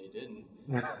books, and they didn't.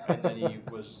 And then he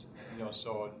was,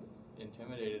 so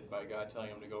intimidated by God telling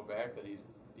him to go back that he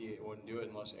wouldn't do it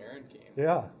unless Aaron came.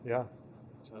 Yeah.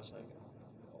 So it's like,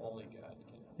 only God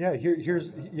can. Yeah,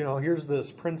 here's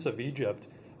this prince of Egypt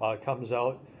comes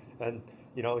out, and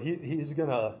he's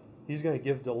gonna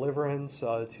give deliverance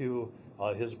to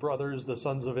his brothers, the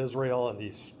sons of Israel, and he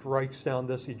strikes down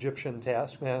this Egyptian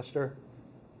taskmaster,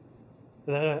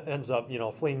 and then it ends up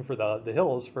fleeing for the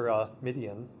hills for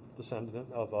Midian,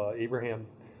 descendant of Abraham.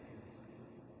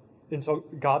 And so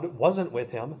God wasn't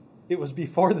with him. It was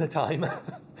before the time. I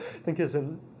think it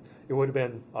would have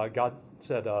been God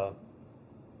said.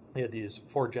 He had these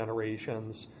 4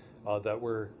 generations that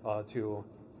were to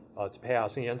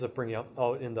pass. And he ends up bringing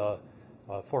out in the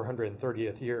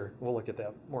 430th year. We'll look at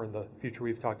that more in the future.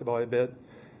 We've talked about it a bit.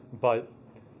 But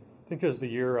I think it was the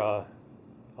year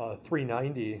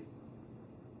 390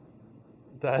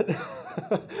 that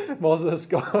Moses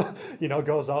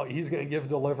goes out. He's going to give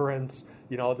deliverance,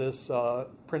 this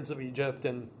prince of Egypt,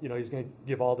 and, he's going to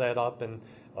give all that up and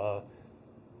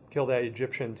kill that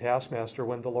Egyptian taskmaster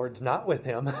when the Lord's not with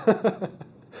him.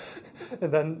 And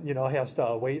then, has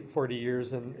to wait 40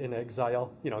 years in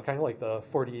exile, kind of like the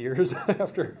 40 years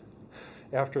after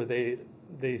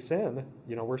they sin.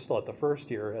 We're still at the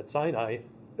first year at Sinai.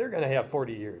 They're going to have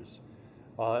 40 years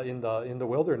in the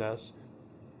wilderness.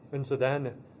 And so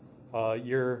then,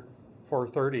 year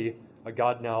 430,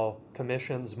 God now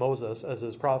commissions Moses as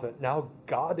his prophet. Now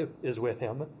God is with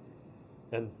him.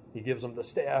 And he gives him the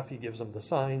staff, he gives him the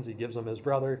signs, he gives him his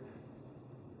brother.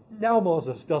 Now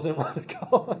Moses doesn't want to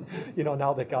go,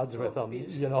 now that God's with him,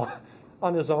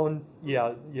 on his own,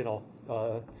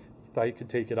 thought he could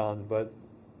take it on. But,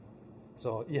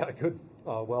 so, yeah, good,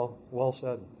 well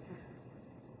said.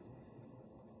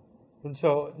 And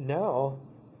so now,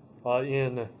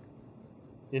 in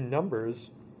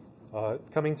Numbers,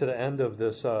 coming to the end of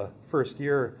this first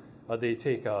year, they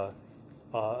take a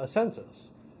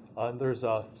census. And there's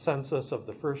a census of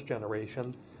the first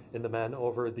generation in the men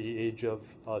over the age of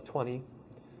 20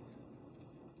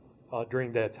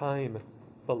 during that time.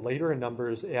 But later in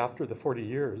Numbers, after the 40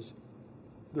 years,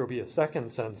 there will be a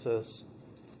second census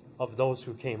of those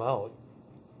who came out,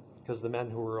 because the men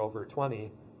who were over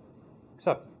 20,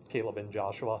 except Caleb and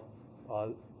Joshua,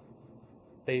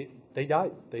 they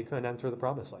died. They couldn't enter the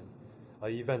promised land.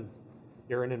 Even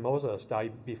Aaron and Moses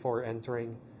died before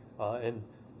entering, and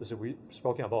as we've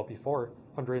spoken about before,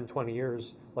 120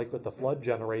 years, like with the flood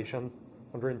generation,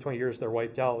 120 years they're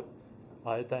wiped out.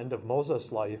 At the end of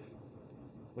Moses' life,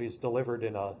 he's delivered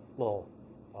in a little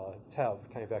tev,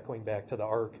 kind of echoing back to the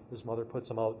ark. His mother puts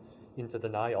him out into the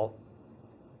Nile,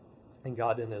 and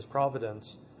God in his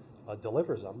providence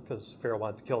delivers him, because Pharaoh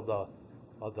wanted to kill the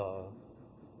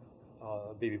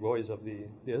baby boys of the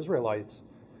Israelites,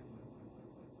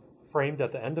 framed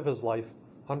at the end of his life,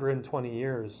 120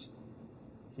 years,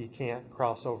 he can't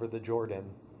cross over the Jordan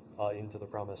into the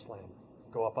promised land,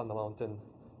 go up on the mountain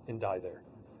and die there.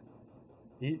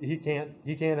 He can't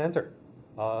enter.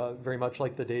 Very much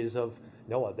like the days of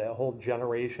Noah, that whole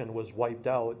generation was wiped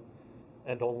out,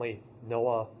 and only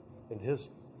Noah and his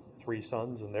 3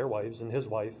 sons and their wives and his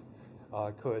wife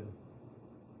could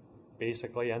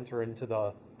basically enter into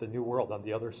the new world on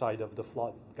the other side of the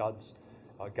flood, God's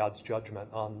judgment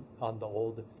on the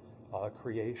old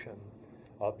creation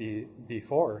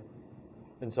before.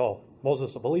 And so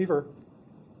Moses, a believer,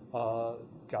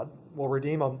 God will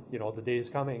redeem him. The day is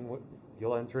coming.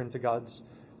 You'll enter into God's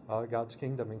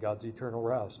kingdom and God's eternal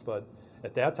rest. But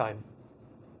at that time,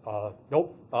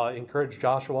 nope. Encourage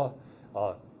Joshua.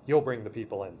 You'll bring the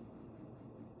people in.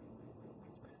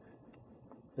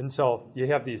 And so you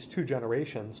have these 2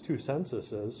 generations, 2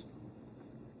 censuses.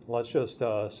 Let's just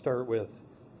start with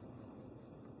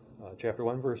chapter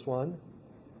 1, verse 1.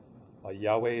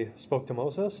 Yahweh spoke to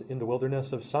Moses in the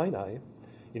wilderness of Sinai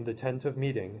in the tent of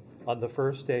meeting on the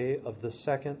first day of the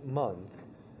 2nd month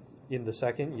in the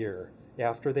 2nd year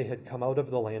after they had come out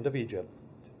of the land of Egypt,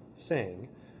 saying,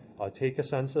 take a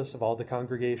census of all the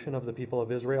congregation of the people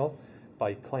of Israel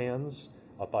by clans,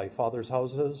 by fathers'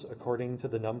 houses, according to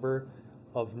the number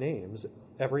of names,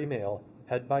 every male,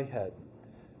 head by head,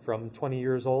 from 20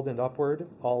 years old and upward,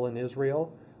 all in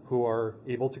Israel, who are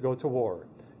able to go to war.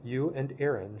 You and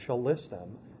Aaron shall list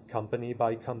them, company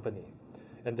by company.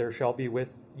 And there shall be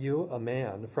with you a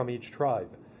man from each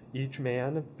tribe, each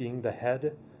man being the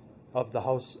head of the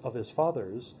house of his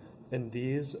fathers, and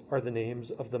these are the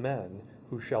names of the men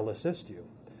who shall assist you.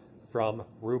 From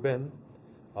Reuben,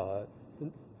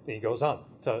 he goes on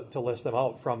to list them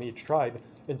out from each tribe.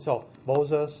 And so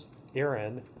Moses,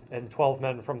 Aaron, and 12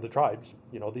 men from the tribes,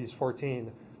 these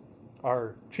 14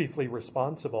 are chiefly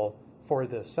responsible for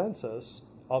this census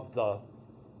of the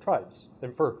tribes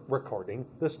and for recording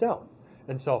this down.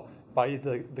 And so by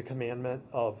the commandment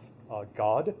of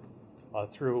God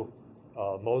through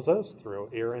Moses, through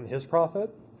Aaron, his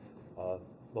prophet,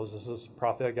 Moses is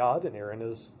prophet of God and Aaron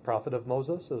is prophet of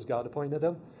Moses as God appointed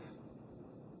him,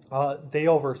 they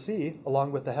oversee,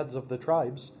 along with the heads of the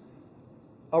tribes,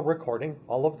 recording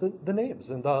all of the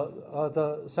names and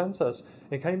the census.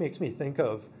 It kind of makes me think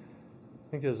of,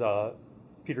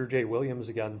 Peter J. Williams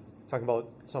again, talking about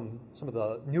some of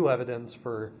the new evidence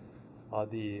for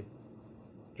the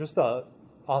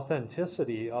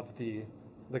authenticity of the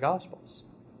Gospels,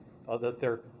 that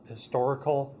they're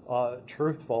historical,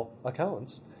 truthful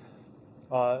accounts.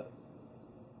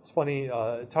 It's funny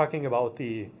talking about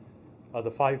the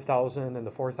 5,000 and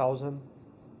the 4,000.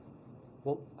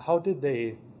 Well, how did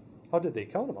they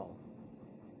count them all?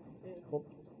 Well,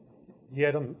 you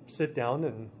had them sit down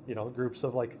in groups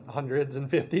of like hundreds and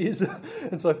 50s,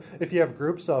 and so if you have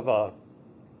groups of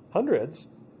hundreds,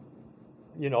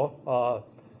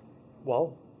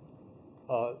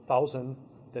 1,000,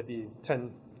 that'd be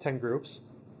 10 groups,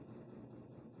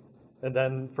 and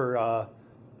then for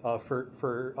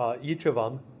each of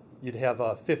them, you'd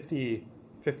have 50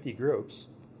 groups.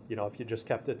 If you just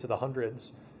kept it to the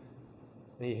hundreds.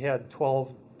 And he had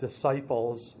 12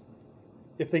 disciples.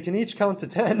 If they can each count to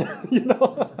 10,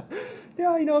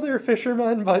 yeah, I know they're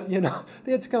fishermen, but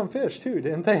they had to count fish too,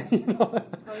 didn't they? How did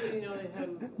you know they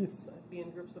had them be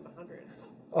in groups of 100?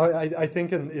 I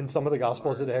think in some of the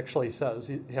Gospels it actually says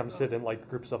him sit in like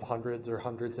groups of hundreds or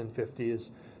hundreds and 50s,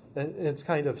 and it's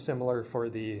kind of similar for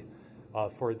the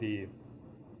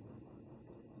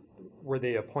where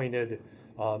they appointed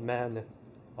men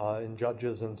and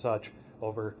judges and such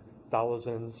over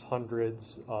thousands,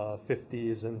 hundreds,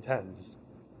 50s, and 10s.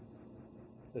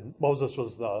 And Moses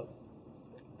was the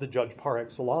judge par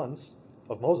excellence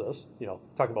of Moses.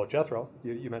 Talking about Jethro,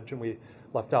 you mentioned we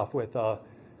left off with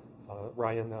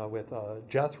Ryan with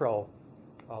Jethro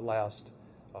last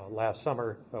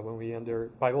summer when we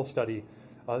ended Bible study.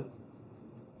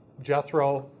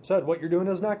 Jethro said, "What you're doing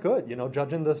is not good.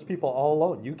 Judging this people all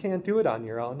alone. You can't do it on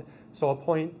your own. So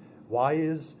appoint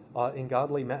wise and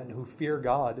godly men who fear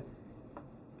God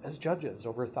as judges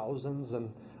over thousands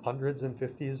and hundreds and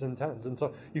 50s and 10s." And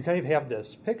so you kind of have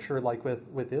this picture like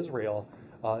with Israel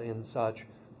and such,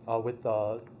 with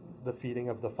the feeding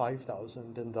of the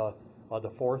 5,000 and the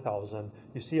 4,000.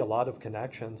 You see a lot of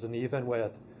connections, and even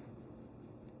with,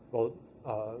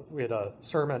 we had a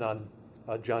sermon on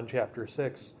John chapter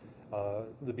 6,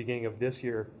 the beginning of this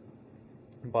year,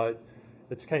 but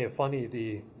it's kind of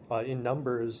funny, in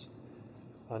Numbers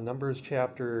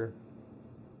chapter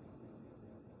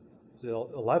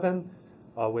 11,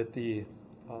 with the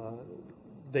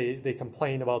they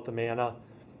complain about the manna,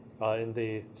 and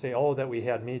they say, oh, that we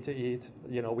had meat to eat.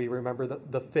 We remember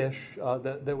the fish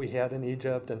that we had in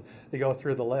Egypt, and they go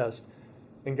through the list.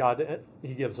 And God,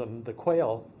 he gives them the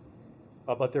quail,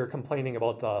 but they're complaining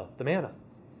about the manna.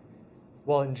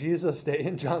 Well, in Jesus' day,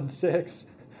 in John 6,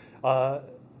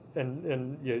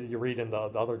 and you read in the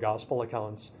other gospel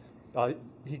accounts,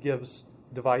 he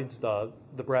divides the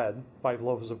bread, 5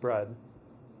 loaves of bread,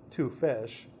 2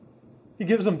 fish. He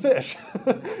gives them fish,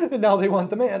 and now they want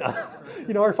the manna.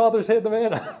 Our fathers had the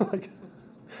manna.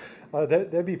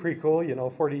 That'd be pretty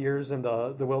cool. 40 years in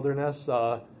the wilderness,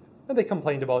 and they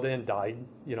complained about it and died.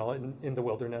 In the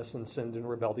wilderness and sinned and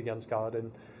rebelled against God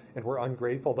and were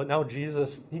ungrateful. But now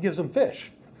Jesus, he gives them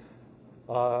fish.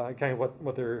 Kind of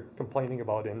what they're complaining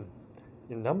about in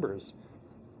Numbers.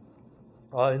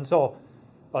 And so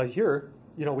here,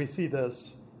 we see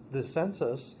this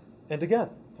census, and again.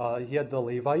 He had the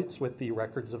Levites with the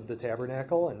records of the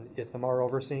tabernacle and Ithamar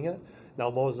overseeing it.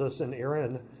 Now Moses and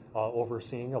Aaron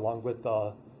overseeing, along with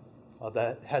the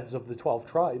heads of the 12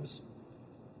 tribes,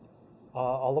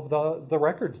 all of the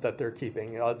records that they're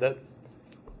keeping. That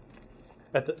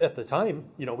at the time,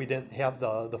 we didn't have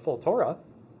the full Torah.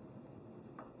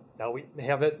 Now we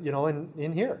have it,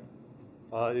 in here.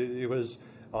 It was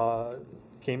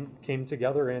came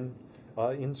together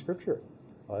in Scripture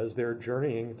as they're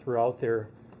journeying throughout their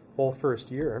whole first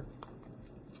year.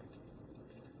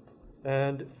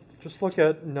 And just look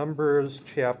at Numbers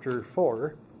chapter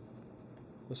 4.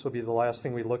 This will be the last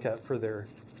thing we look at for their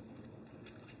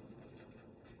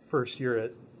first year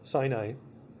at Sinai.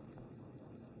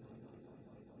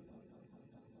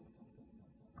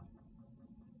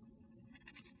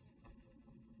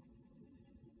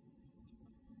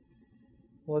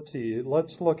 Let's see.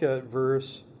 Let's look at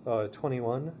verse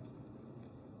 21.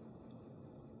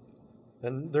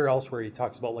 And there elsewhere he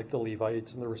talks about the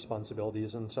Levites and the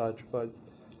responsibilities and such. But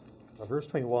verse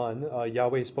 21,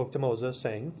 Yahweh spoke to Moses,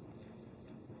 saying,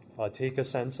 take a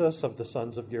census of the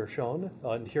sons of Gershon.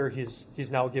 And here he's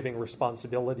now giving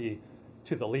responsibility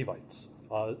to the Levites.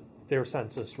 Their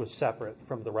census was separate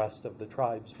from the rest of the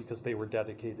tribes because they were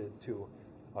dedicated to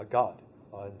God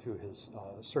and to his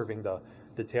serving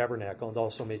the tabernacle, and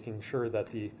also making sure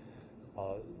that the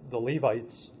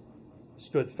Levites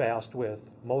stood fast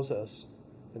with Moses,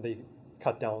 and they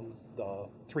cut down the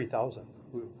 3,000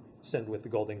 who sinned with the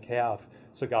golden calf.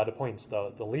 So God appoints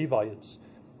the Levites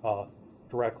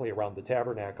directly around the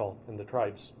tabernacle and the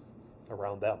tribes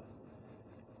around them.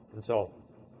 And so,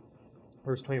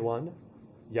 verse 21,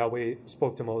 Yahweh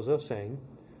spoke to Moses, saying,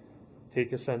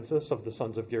 take a census of the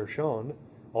sons of Gershon,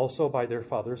 also by their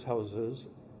fathers' houses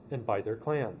and by their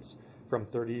clans, from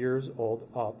 30 years old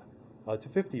up to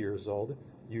 50 years old.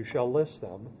 You shall list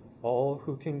them, all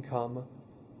who can come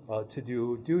to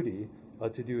do duty,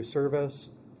 to do service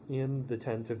in the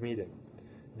tent of meeting.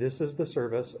 This is the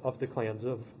service of the clans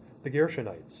of the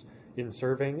Gershonites, in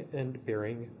serving and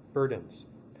bearing burdens.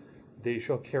 They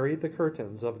shall carry the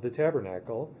curtains of the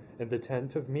tabernacle and the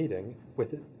tent of meeting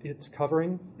with its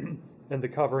covering and the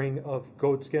covering of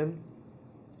goatskin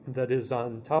that is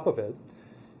on top of it,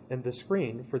 and the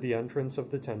screen for the entrance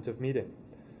of the tent of meeting,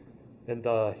 and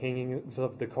the hangings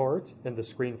of the court, and the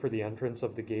screen for the entrance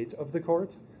of the gate of the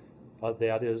court,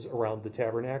 that is around the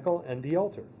tabernacle and the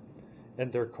altar,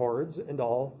 and their cords and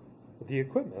all the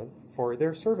equipment for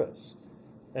their service.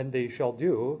 And they shall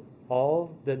do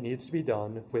all that needs to be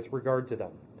done with regard to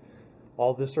them.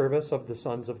 All the service of the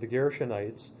sons of the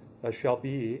Gershonites shall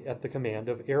be at the command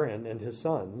of Aaron and his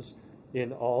sons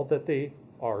in all that they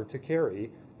are to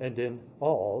carry and in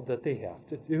all that they have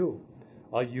to do.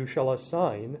 You shall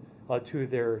assign to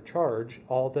their charge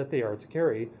all that they are to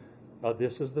carry.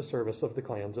 This is the service of the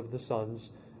clans of the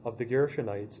sons of the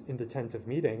Gershonites in the tent of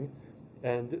meeting,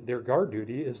 and their guard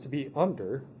duty is to be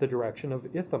under the direction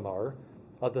of Ithamar,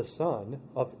 the son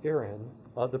of Aaron,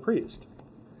 the priest.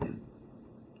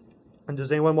 And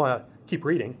does anyone want to keep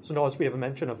reading? So notice we have a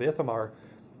mention of Ithamar,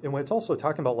 and when it's also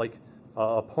talking about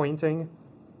appointing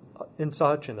and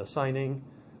such, and assigning,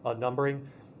 numbering,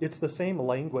 it's the same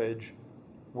language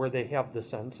where they have the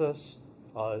census.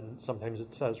 And sometimes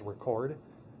it says record.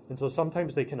 And so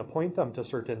sometimes they can appoint them to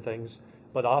certain things,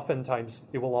 but oftentimes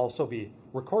it will also be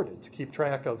recorded to keep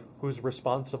track of who's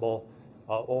responsible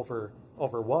over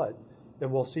what.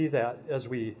 And we'll see that as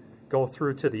we go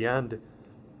through to the end.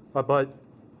 But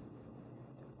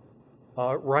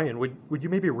Ryan, would you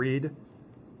maybe read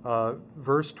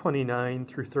verse 29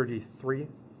 through 33?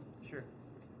 Sure.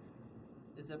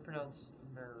 Is that pronounced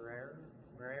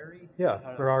Merari? Yeah,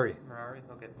 Merari. Merari,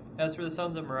 okay. As for the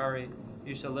sons of Merari,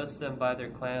 you shall list them by their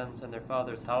clans and their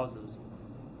fathers' houses,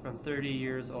 from 30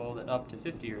 years old and up to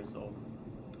 50 years old.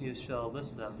 you shall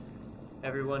list them.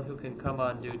 Everyone who can come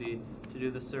on duty to do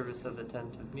the service of the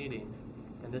tent of meeting.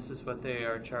 And this is what they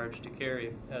are charged to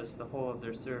carry as the whole of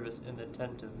their service in the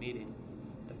tent of meeting.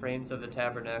 The frames of the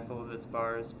tabernacle with its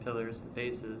bars, pillars, and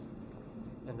bases,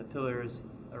 and the pillars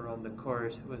around the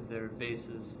court with their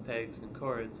bases, pegs, and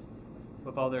cords,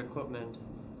 with all their equipment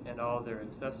and all their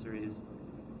accessories.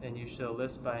 And you shall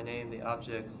list by name the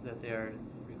objects that they are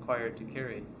required to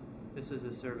carry. This is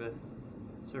the service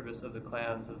of the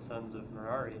clans of sons of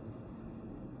Merari.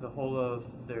 The whole of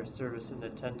their service in the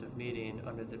tent of meeting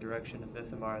under the direction of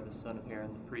Ithamar, the son of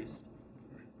Aaron, the priest.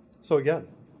 So again,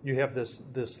 you have this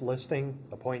listing,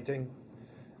 appointing,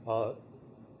 for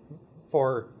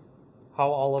how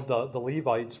all of the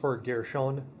Levites, for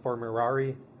Gershon, for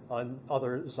Merari, and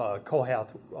others,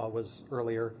 Kohath was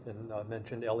earlier and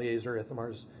mentioned, Eleazar,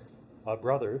 Ithamar's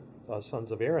brother,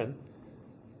 sons of Aaron.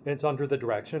 It's under the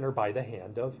direction or by the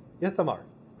hand of Ithamar,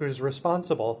 who's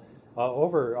responsible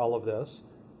over all of this.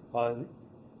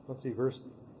 Let's see, verse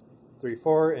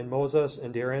 3-4, and Moses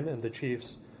and Aaron and the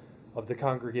chiefs of the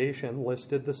congregation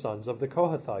listed the sons of the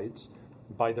Kohathites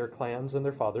by their clans and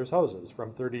their fathers' houses,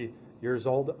 from 30 years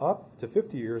old up to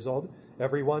 50 years old,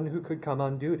 everyone who could come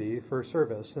on duty for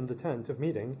service in the tent of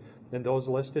meeting, and those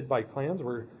listed by clans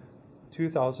were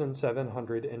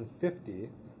 2,750.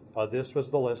 This was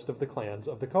the list of the clans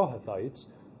of the Kohathites,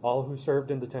 all who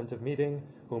served in the tent of meeting,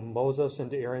 whom Moses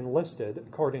and Aaron listed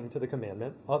according to the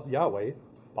commandment of Yahweh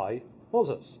by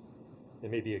Moses. And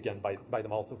maybe again by the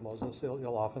mouth of Moses,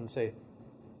 he'll often say,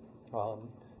 by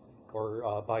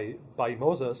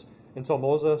Moses. And so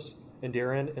Moses and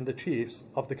Aaron and the chiefs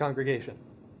of the congregation,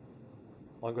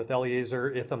 along with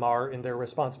Eleazar, Ithamar, in their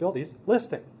responsibilities,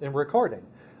 listing and recording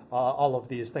all of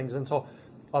these things. And so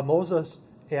Moses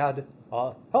had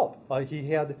help. He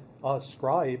had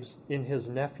scribes in his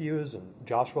nephews, and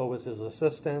Joshua was his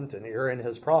assistant, and Aaron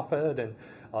his prophet, and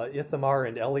Ithamar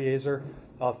and Eleazar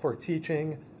for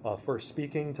teaching, for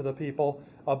speaking to the people,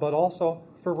 but also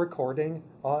for recording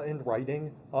and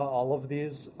writing all of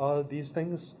these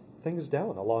things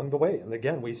down along the way. And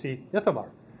again, we see Ithamar,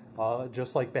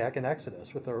 just like back in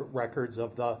Exodus, with the records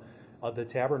of the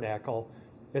tabernacle.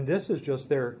 And this is just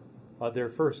their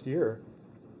first year.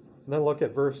 And then look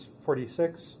at verse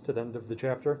 46 to the end of the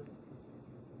chapter.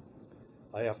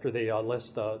 After they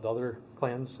list the other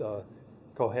clans,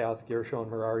 Kohath, Gershon,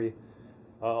 Merari,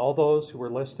 all those who were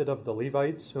listed of the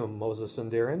Levites, whom Moses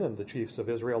and Aaron and the chiefs of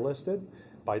Israel listed,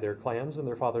 by their clans and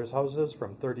their fathers' houses,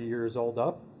 from 30 years old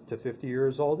up to 50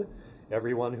 years old,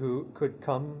 everyone who could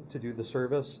come to do the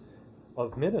service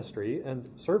of ministry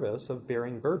and service of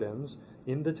bearing burdens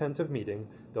in the tent of meeting,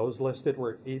 those listed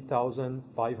were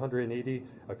 8,580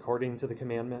 according to the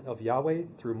commandment of Yahweh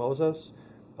through Moses.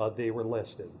 They were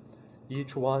listed,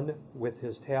 each one with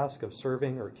his task of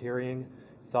serving or carrying.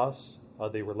 Thus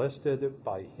they were listed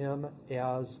by him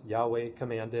as Yahweh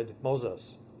commanded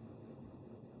Moses.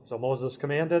 So Moses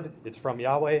commanded, it's from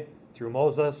Yahweh through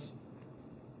Moses.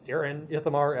 Aaron,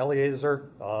 Ithamar, Eleazar,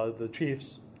 the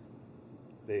chiefs,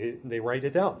 they write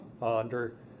it down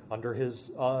under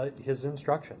his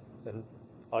instruction. And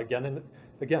again,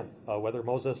 whether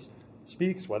Moses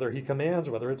speaks, whether he commands,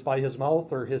 whether it's by his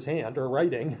mouth or his hand or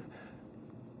writing,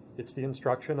 it's the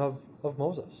instruction of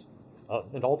Moses,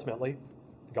 and ultimately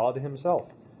God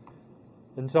himself.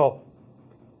 And so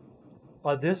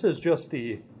this is just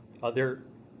their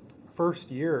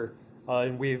first year,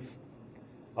 and we've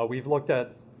looked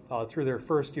at through their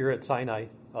first year at Sinai,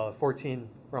 from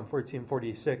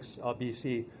 1446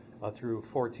 BC through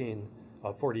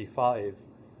 1445.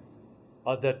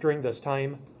 That during this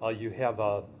time you have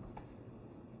a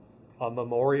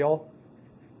memorial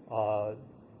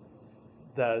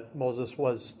that Moses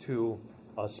was to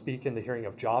speak in the hearing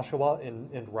of Joshua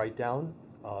and write down.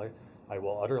 I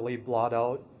will utterly blot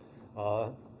out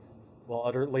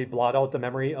the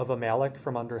memory of Amalek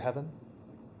from under heaven.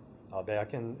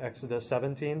 Back in Exodus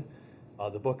 17,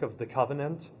 the book of the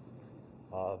covenant,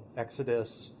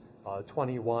 Exodus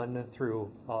 21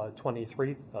 through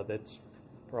 23, that's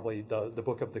probably the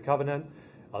book of the covenant.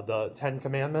 The 10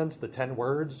 commandments, the 10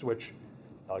 words which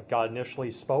God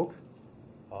initially spoke,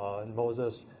 and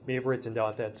Moses may have written down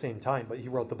at that same time, but he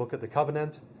wrote the book of the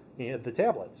covenant and the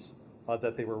tablets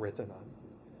that they were written on.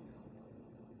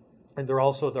 And there are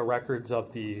also the records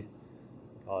of the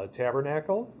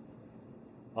tabernacle.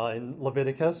 In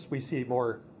Leviticus, we see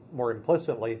more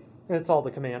implicitly, it's all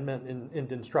the commandment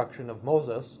and instruction of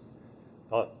Moses.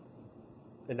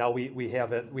 And now we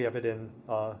have it in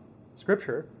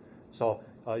Scripture, so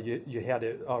you had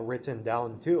it written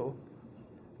down too.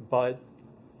 But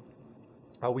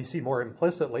we see more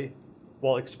implicitly,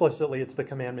 explicitly, it's the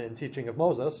commandment and teaching of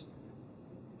Moses.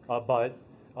 but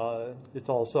it's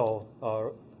also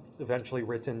eventually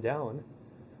written down.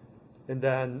 And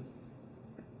then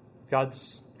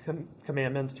God's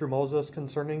commandments through Moses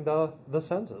concerning the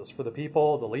census for the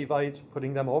people, the Levites,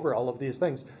 putting them over, all of these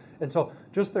things. And so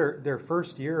just their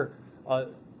first year,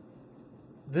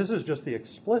 this is just the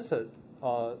explicit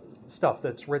stuff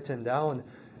that's written down.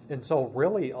 And so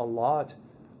really a lot,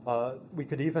 we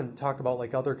could even talk about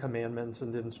like other commandments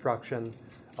and instruction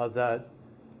that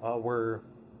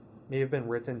may have been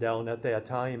written down at that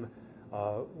time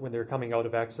when they're coming out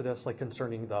of Exodus, like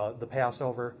concerning the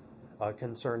Passover,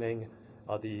 concerning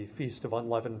the Feast of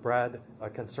Unleavened Bread,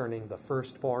 concerning the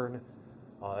firstborn,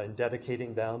 and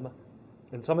dedicating them.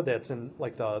 And some of that's in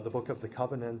like the Book of the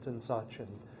Covenant and such, and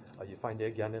you find it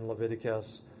again in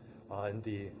Leviticus, and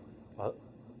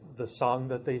the song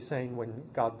that they sang when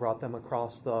God brought them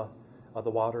across the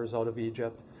waters out of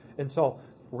Egypt. And so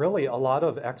really a lot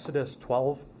of Exodus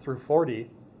 12 through 40,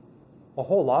 a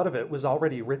whole lot of it was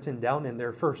already written down in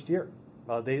their first year.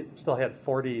 They still had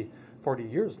 40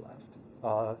 years left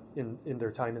in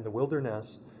their time in the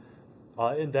wilderness.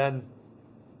 And then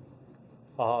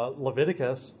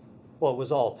Leviticus, well, it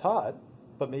was all taught,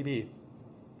 but maybe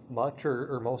much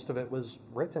or most of it was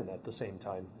written at the same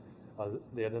time.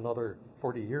 They had another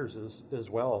 40 years as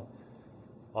well.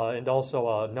 And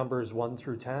also Numbers 1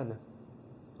 through 10.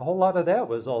 A whole lot of that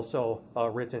was also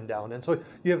written down. And so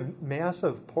you have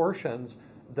massive portions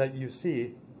that you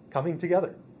see coming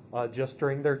together just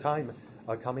during their time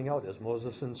coming out as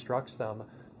Moses instructs them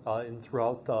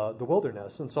throughout the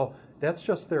wilderness. And so that's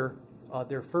just their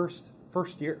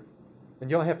first year. And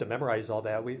you don't have to memorize all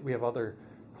that. We have other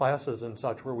classes and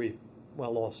such where we went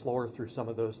a little slower through some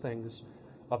of those things.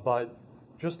 But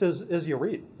just as you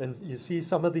read and you see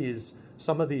some of these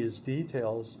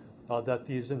details, that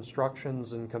these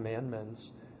instructions and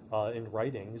commandments in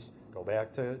writings go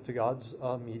back to God's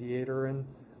mediator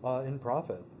and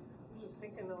prophet. I'm just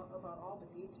thinking about all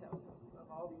the details of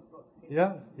all these books.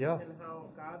 Yeah. And how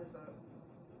God is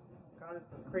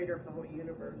the creator of the whole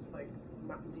universe, like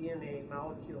DNA,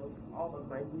 molecules, all the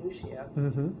minutiae.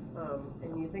 Mm-hmm.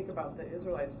 And you think about the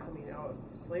Israelites coming out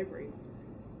of slavery,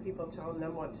 people telling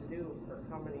them what to do for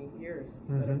how many years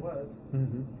that it was.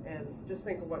 Mm-hmm. And just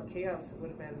think of what chaos it would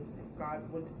have been if God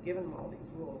would have given them all these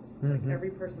rules. Like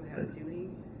every person had a duty.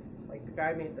 Like the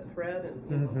guy made the thread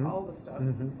and all the stuff.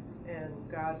 And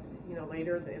God,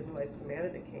 later the Israelites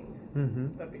demanded a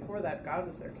king. But before that, God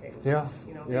was their king. Yeah.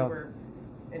 They were,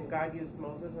 and God used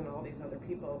Moses and all these other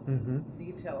people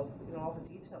detailed, all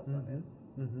the details of it.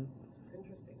 It's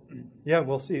interesting. Yeah,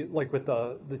 we'll see. Like with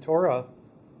the Torah.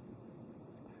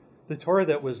 The Torah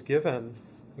that was given,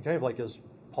 kind of like as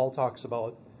Paul talks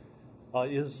about,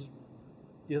 is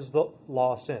the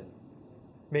law sin?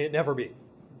 May it never be.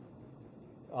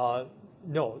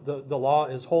 No, the law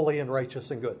is holy and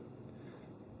righteous and good.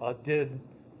 Did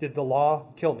the law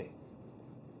kill me?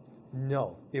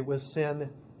 No, it was sin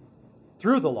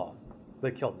through the law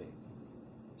that killed me.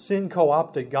 Sin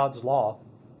co-opted God's law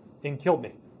and killed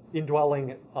me.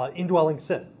 Indwelling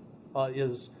sin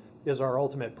is our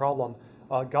ultimate problem.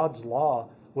 God's law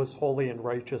was holy and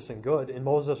righteous and good. And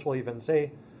Moses will even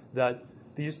say that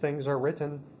these things are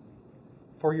written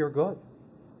for your good,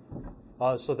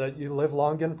 so that you live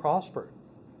long and prosper,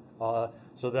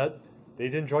 so that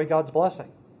they'd enjoy God's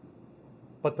blessing.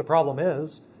 But the problem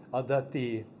is that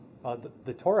the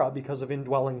Torah, because of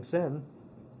indwelling sin,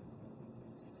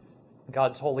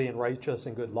 God's holy and righteous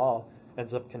and good law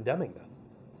ends up condemning them.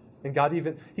 And God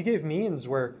He gave means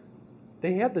where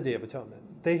they had the Day of Atonement.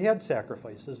 They had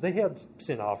sacrifices. They had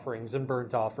sin offerings and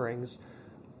burnt offerings.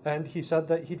 And He said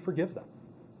that He'd forgive them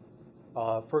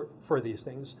for these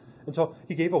things. And so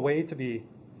He gave a way to be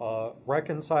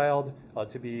reconciled,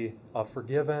 to be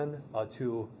forgiven,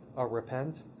 to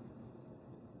repent.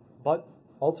 But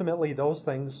ultimately, those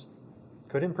things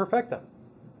couldn't perfect them,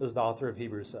 as the author of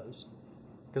Hebrews says.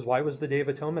 Because why was the Day of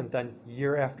Atonement then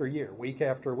year after year, week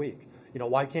after week?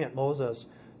 Why can't Moses,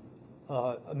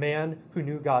 a man who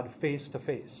knew God face to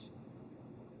face,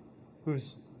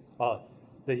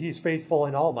 that he's faithful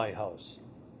in all my house,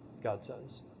 God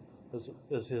says,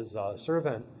 as his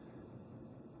servant,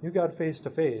 knew God face to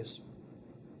face.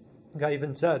 God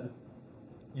even said,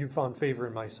 "You found favor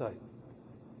in my sight."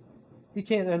 He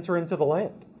can't enter into the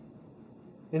land,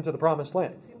 into the promised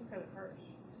land. It seems kind of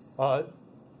harsh.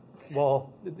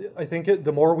 Well, I think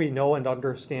the more we know and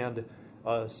understand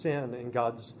sin and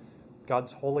God's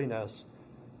holiness,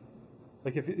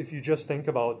 like if you just think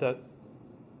about that,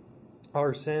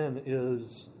 our sin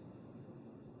is,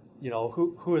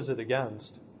 who is it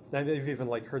against? I've even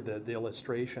heard the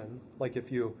illustration. Like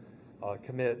if you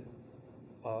commit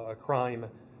a crime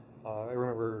I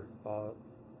remember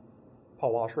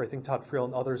Paul Washer, I think Todd Friel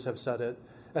and others have said it.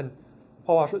 And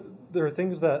Paul Washer, there are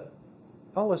things that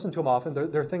I'll listen to him often.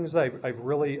 There are things that I've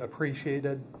really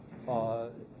appreciated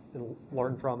and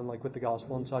learned from, and like with the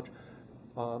gospel and such.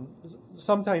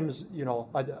 Sometimes,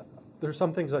 there's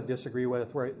some things I disagree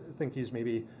with where I think he's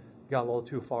maybe gone a little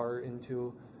too far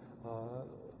into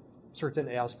certain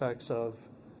aspects of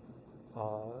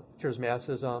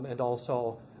charismaticism and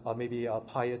also maybe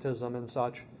pietism and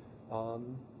such.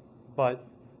 But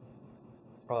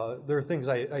there are things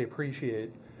I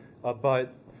appreciate.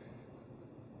 But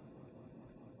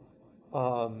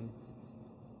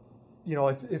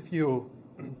if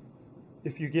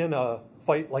you get in a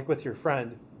fight like with your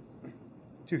friend,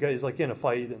 two guys like in a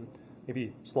fight and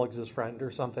maybe slugs his friend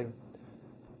or something,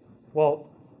 well,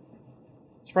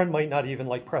 his friend might not even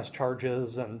like press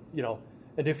charges, and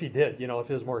if he did, if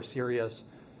it was more serious,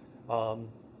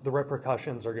 the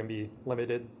repercussions are going to be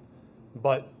limited.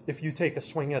 But if you take a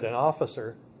swing at an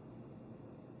officer,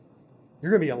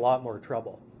 you're going to be in a lot more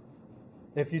trouble.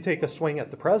 If you take a swing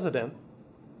at the president,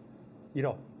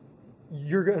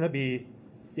 you're going to be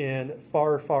in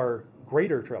far, far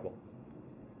greater trouble.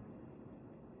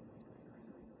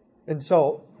 And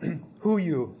so who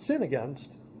you sin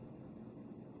against,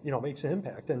 makes an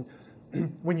impact. And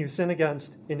when you sin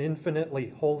against an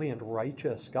infinitely holy and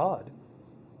righteous God,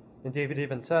 and David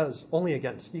even says, only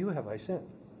against you have I sinned.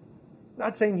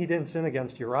 Not saying he didn't sin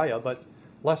against Uriah, but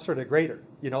lesser to greater.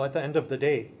 At the end of the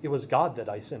day, it was God that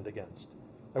I sinned against.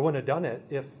 I wouldn't have done it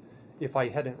if I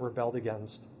hadn't rebelled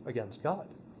against God.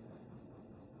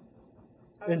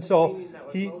 And so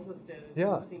Moses did, it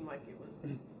didn't seem like it was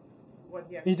what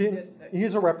he actually did.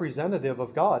 He's a representative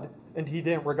of God, and he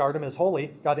didn't regard him as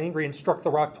holy, got angry and struck the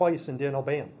rock twice and didn't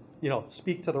obey him.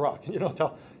 Speak to the rock,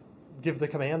 give the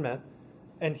commandment.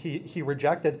 And he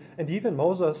rejected. And even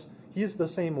Moses, he's the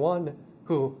same one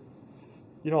who,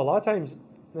 a lot of times,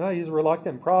 he's a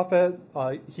reluctant prophet.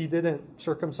 He didn't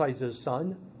circumcise his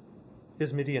son.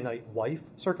 His Midianite wife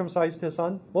circumcised his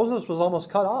son. Moses was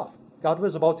almost cut off. God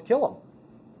was about to kill him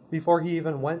before he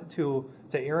even went to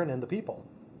Aaron and the people.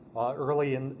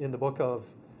 Early in the book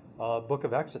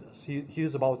of Exodus, he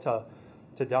was about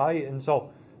to die, and so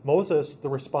Moses, the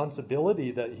responsibility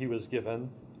that he was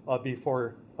given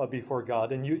before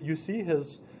God, and you see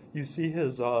his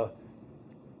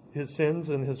sins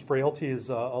and his frailties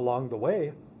along the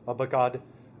way, but God,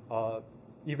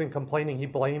 even complaining, he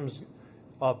blames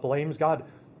God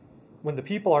when the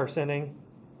people are sinning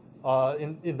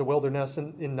in the wilderness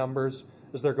and in Numbers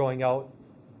as they're going out.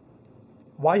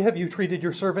 Why have you treated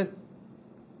your servant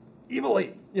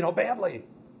evilly, badly?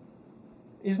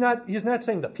 He's not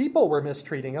saying the people were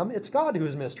mistreating him. It's God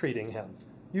who's mistreating him.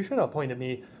 You shouldn't have appointed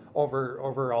me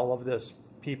over all of this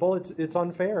people. It's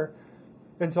unfair.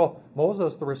 And so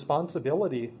Moses, the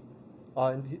responsibility,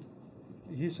 and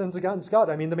he sins against God.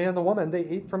 I mean, the man and the woman, they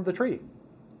ate from the tree.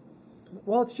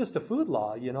 Well, it's just a food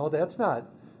law, that's not.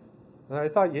 And I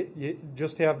thought you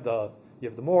just have the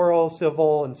moral,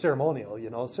 civil, and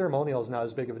ceremonial. Ceremonial is not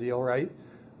as big of a deal, right?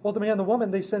 Well, the man and the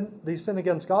woman, they sin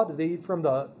against God. They eat from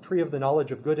the tree of the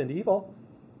knowledge of good and evil.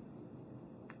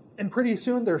 And pretty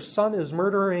soon their son is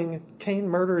murdering, Cain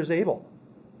murders Abel.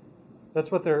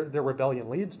 That's what their rebellion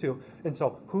leads to. And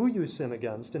so who you sin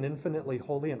against, an infinitely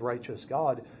holy and righteous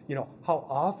God, how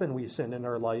often we sin in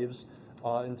our lives,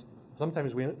 and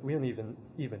sometimes we don't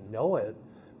even know it,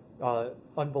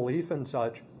 unbelief and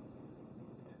such.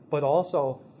 But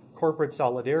also corporate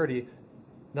solidarity.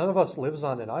 None of us lives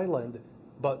on an island,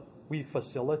 but we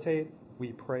facilitate,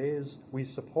 we praise, we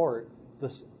support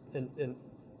this and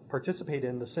participate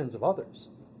in the sins of others.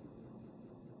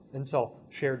 And so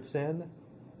shared sin,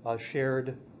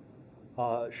 shared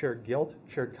guilt,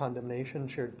 shared condemnation,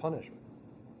 shared punishment.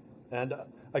 And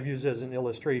I've used it as an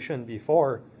illustration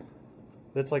before.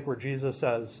 That's like where Jesus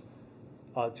says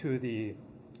to the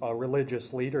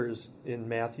religious leaders in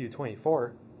Matthew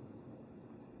 24,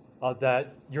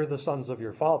 that you're the sons of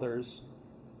your fathers,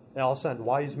 and I'll send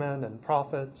wise men and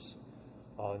prophets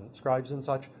and scribes and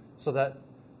such, so that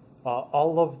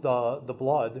all of the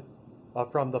blood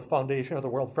from the foundation of the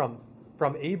world, from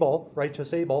Abel,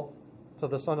 righteous Abel, to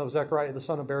the son of Zechariah, the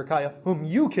son of Berechiah, whom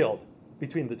you killed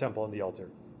between the temple and the altar.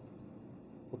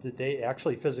 Well, did they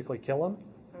actually physically kill him?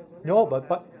 No,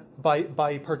 but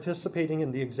by participating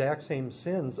in the exact same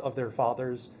sins of their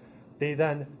fathers, they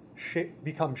then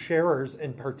become sharers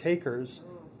and partakers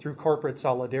through corporate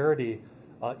solidarity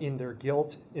in their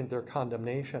guilt, in their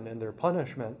condemnation, in their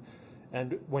punishment.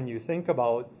 And when you think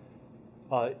about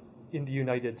in the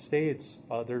United States,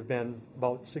 there have been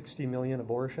about 60 million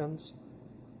abortions.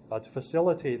 To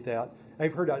facilitate that,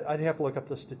 I've heard, I'd have to look up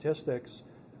the statistics,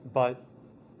 but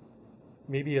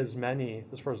maybe as many,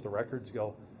 as far as the records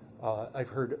go, I've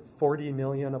heard 40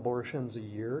 million abortions a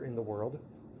year in the world.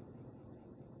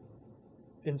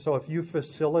 And so if you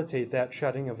facilitate that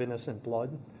shedding of innocent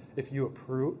blood, if you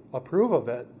approve of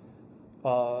it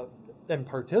and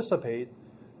participate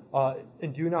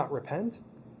and do not repent,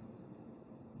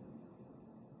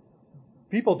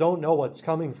 people don't know what's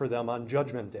coming for them on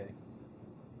Judgment Day.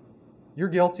 You're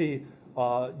guilty.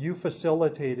 You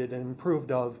facilitated and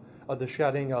approved of the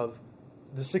shedding of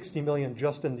the 60 million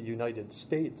just in the United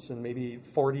States, and maybe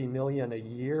 40 million a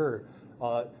year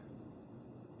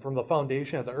from the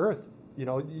foundation of the earth. You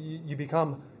know, you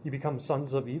become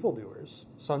sons of evildoers,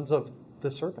 sons of the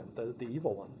serpent, the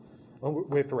evil one. Well,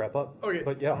 we have to wrap up. Okay.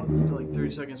 But yeah. Like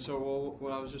 30 seconds. So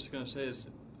what I was just going to say is,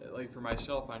 like, for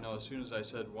myself, I know as soon as I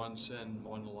said one sin,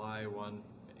 one lie, one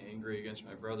angry against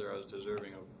my brother, I was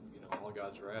deserving of, all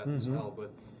God's wrath as hell.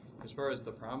 But as far as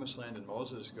the promised land and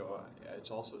Moses go,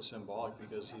 it's also symbolic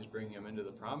because he's bringing him into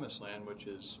the promised land, which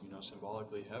is,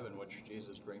 symbolically heaven, which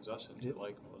Jesus brings us into,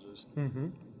 like Moses. Mm-hmm.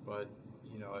 But,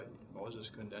 Moses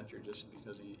couldn't enter just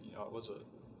because he, it was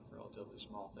a relatively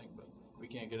small thing. But we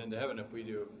can't get into heaven if we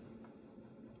do.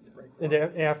 And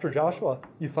after Joshua,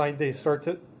 you find they start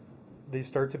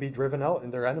to be driven out,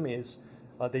 and their enemies,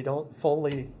 they don't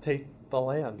fully take the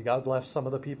land. God left some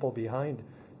of the people behind.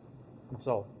 And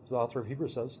so the author of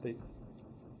Hebrews says if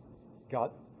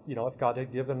God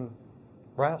had given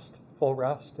full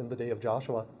rest in the day of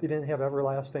Joshua, they didn't have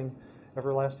everlasting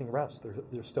rest.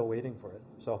 They're still waiting for it.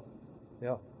 So,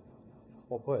 yeah,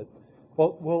 well put.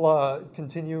 Well, we'll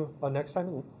continue next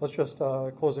time. Let's just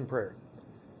close in prayer.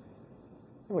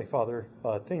 Anyway, Father,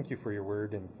 thank you for your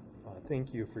word, and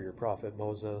thank you for your prophet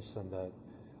Moses, and that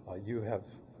you have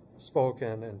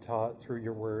spoken and taught through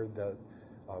your word that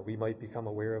we might become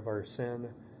aware of our sin,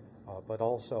 but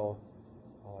also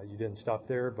you didn't stop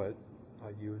there, but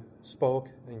you spoke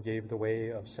and gave the way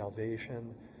of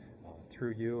salvation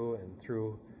through you and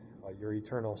through your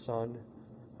eternal Son,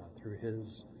 through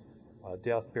his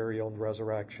death, burial, and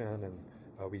resurrection.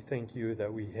 And we thank you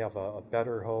that we have a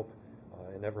better hope,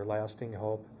 an everlasting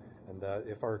hope, and that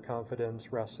if our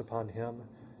confidence rests upon him,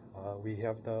 we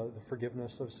have the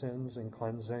forgiveness of sins and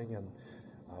cleansing, and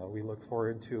we look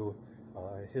forward to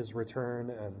his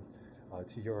return and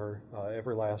to your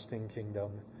everlasting kingdom.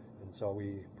 And so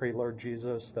we pray, Lord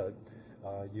Jesus, that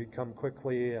you'd come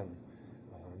quickly, and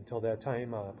until that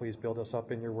time, please build us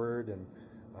up in your word and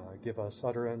give us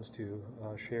utterance to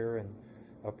share and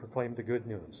proclaim the good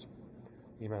news.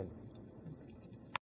 Amen.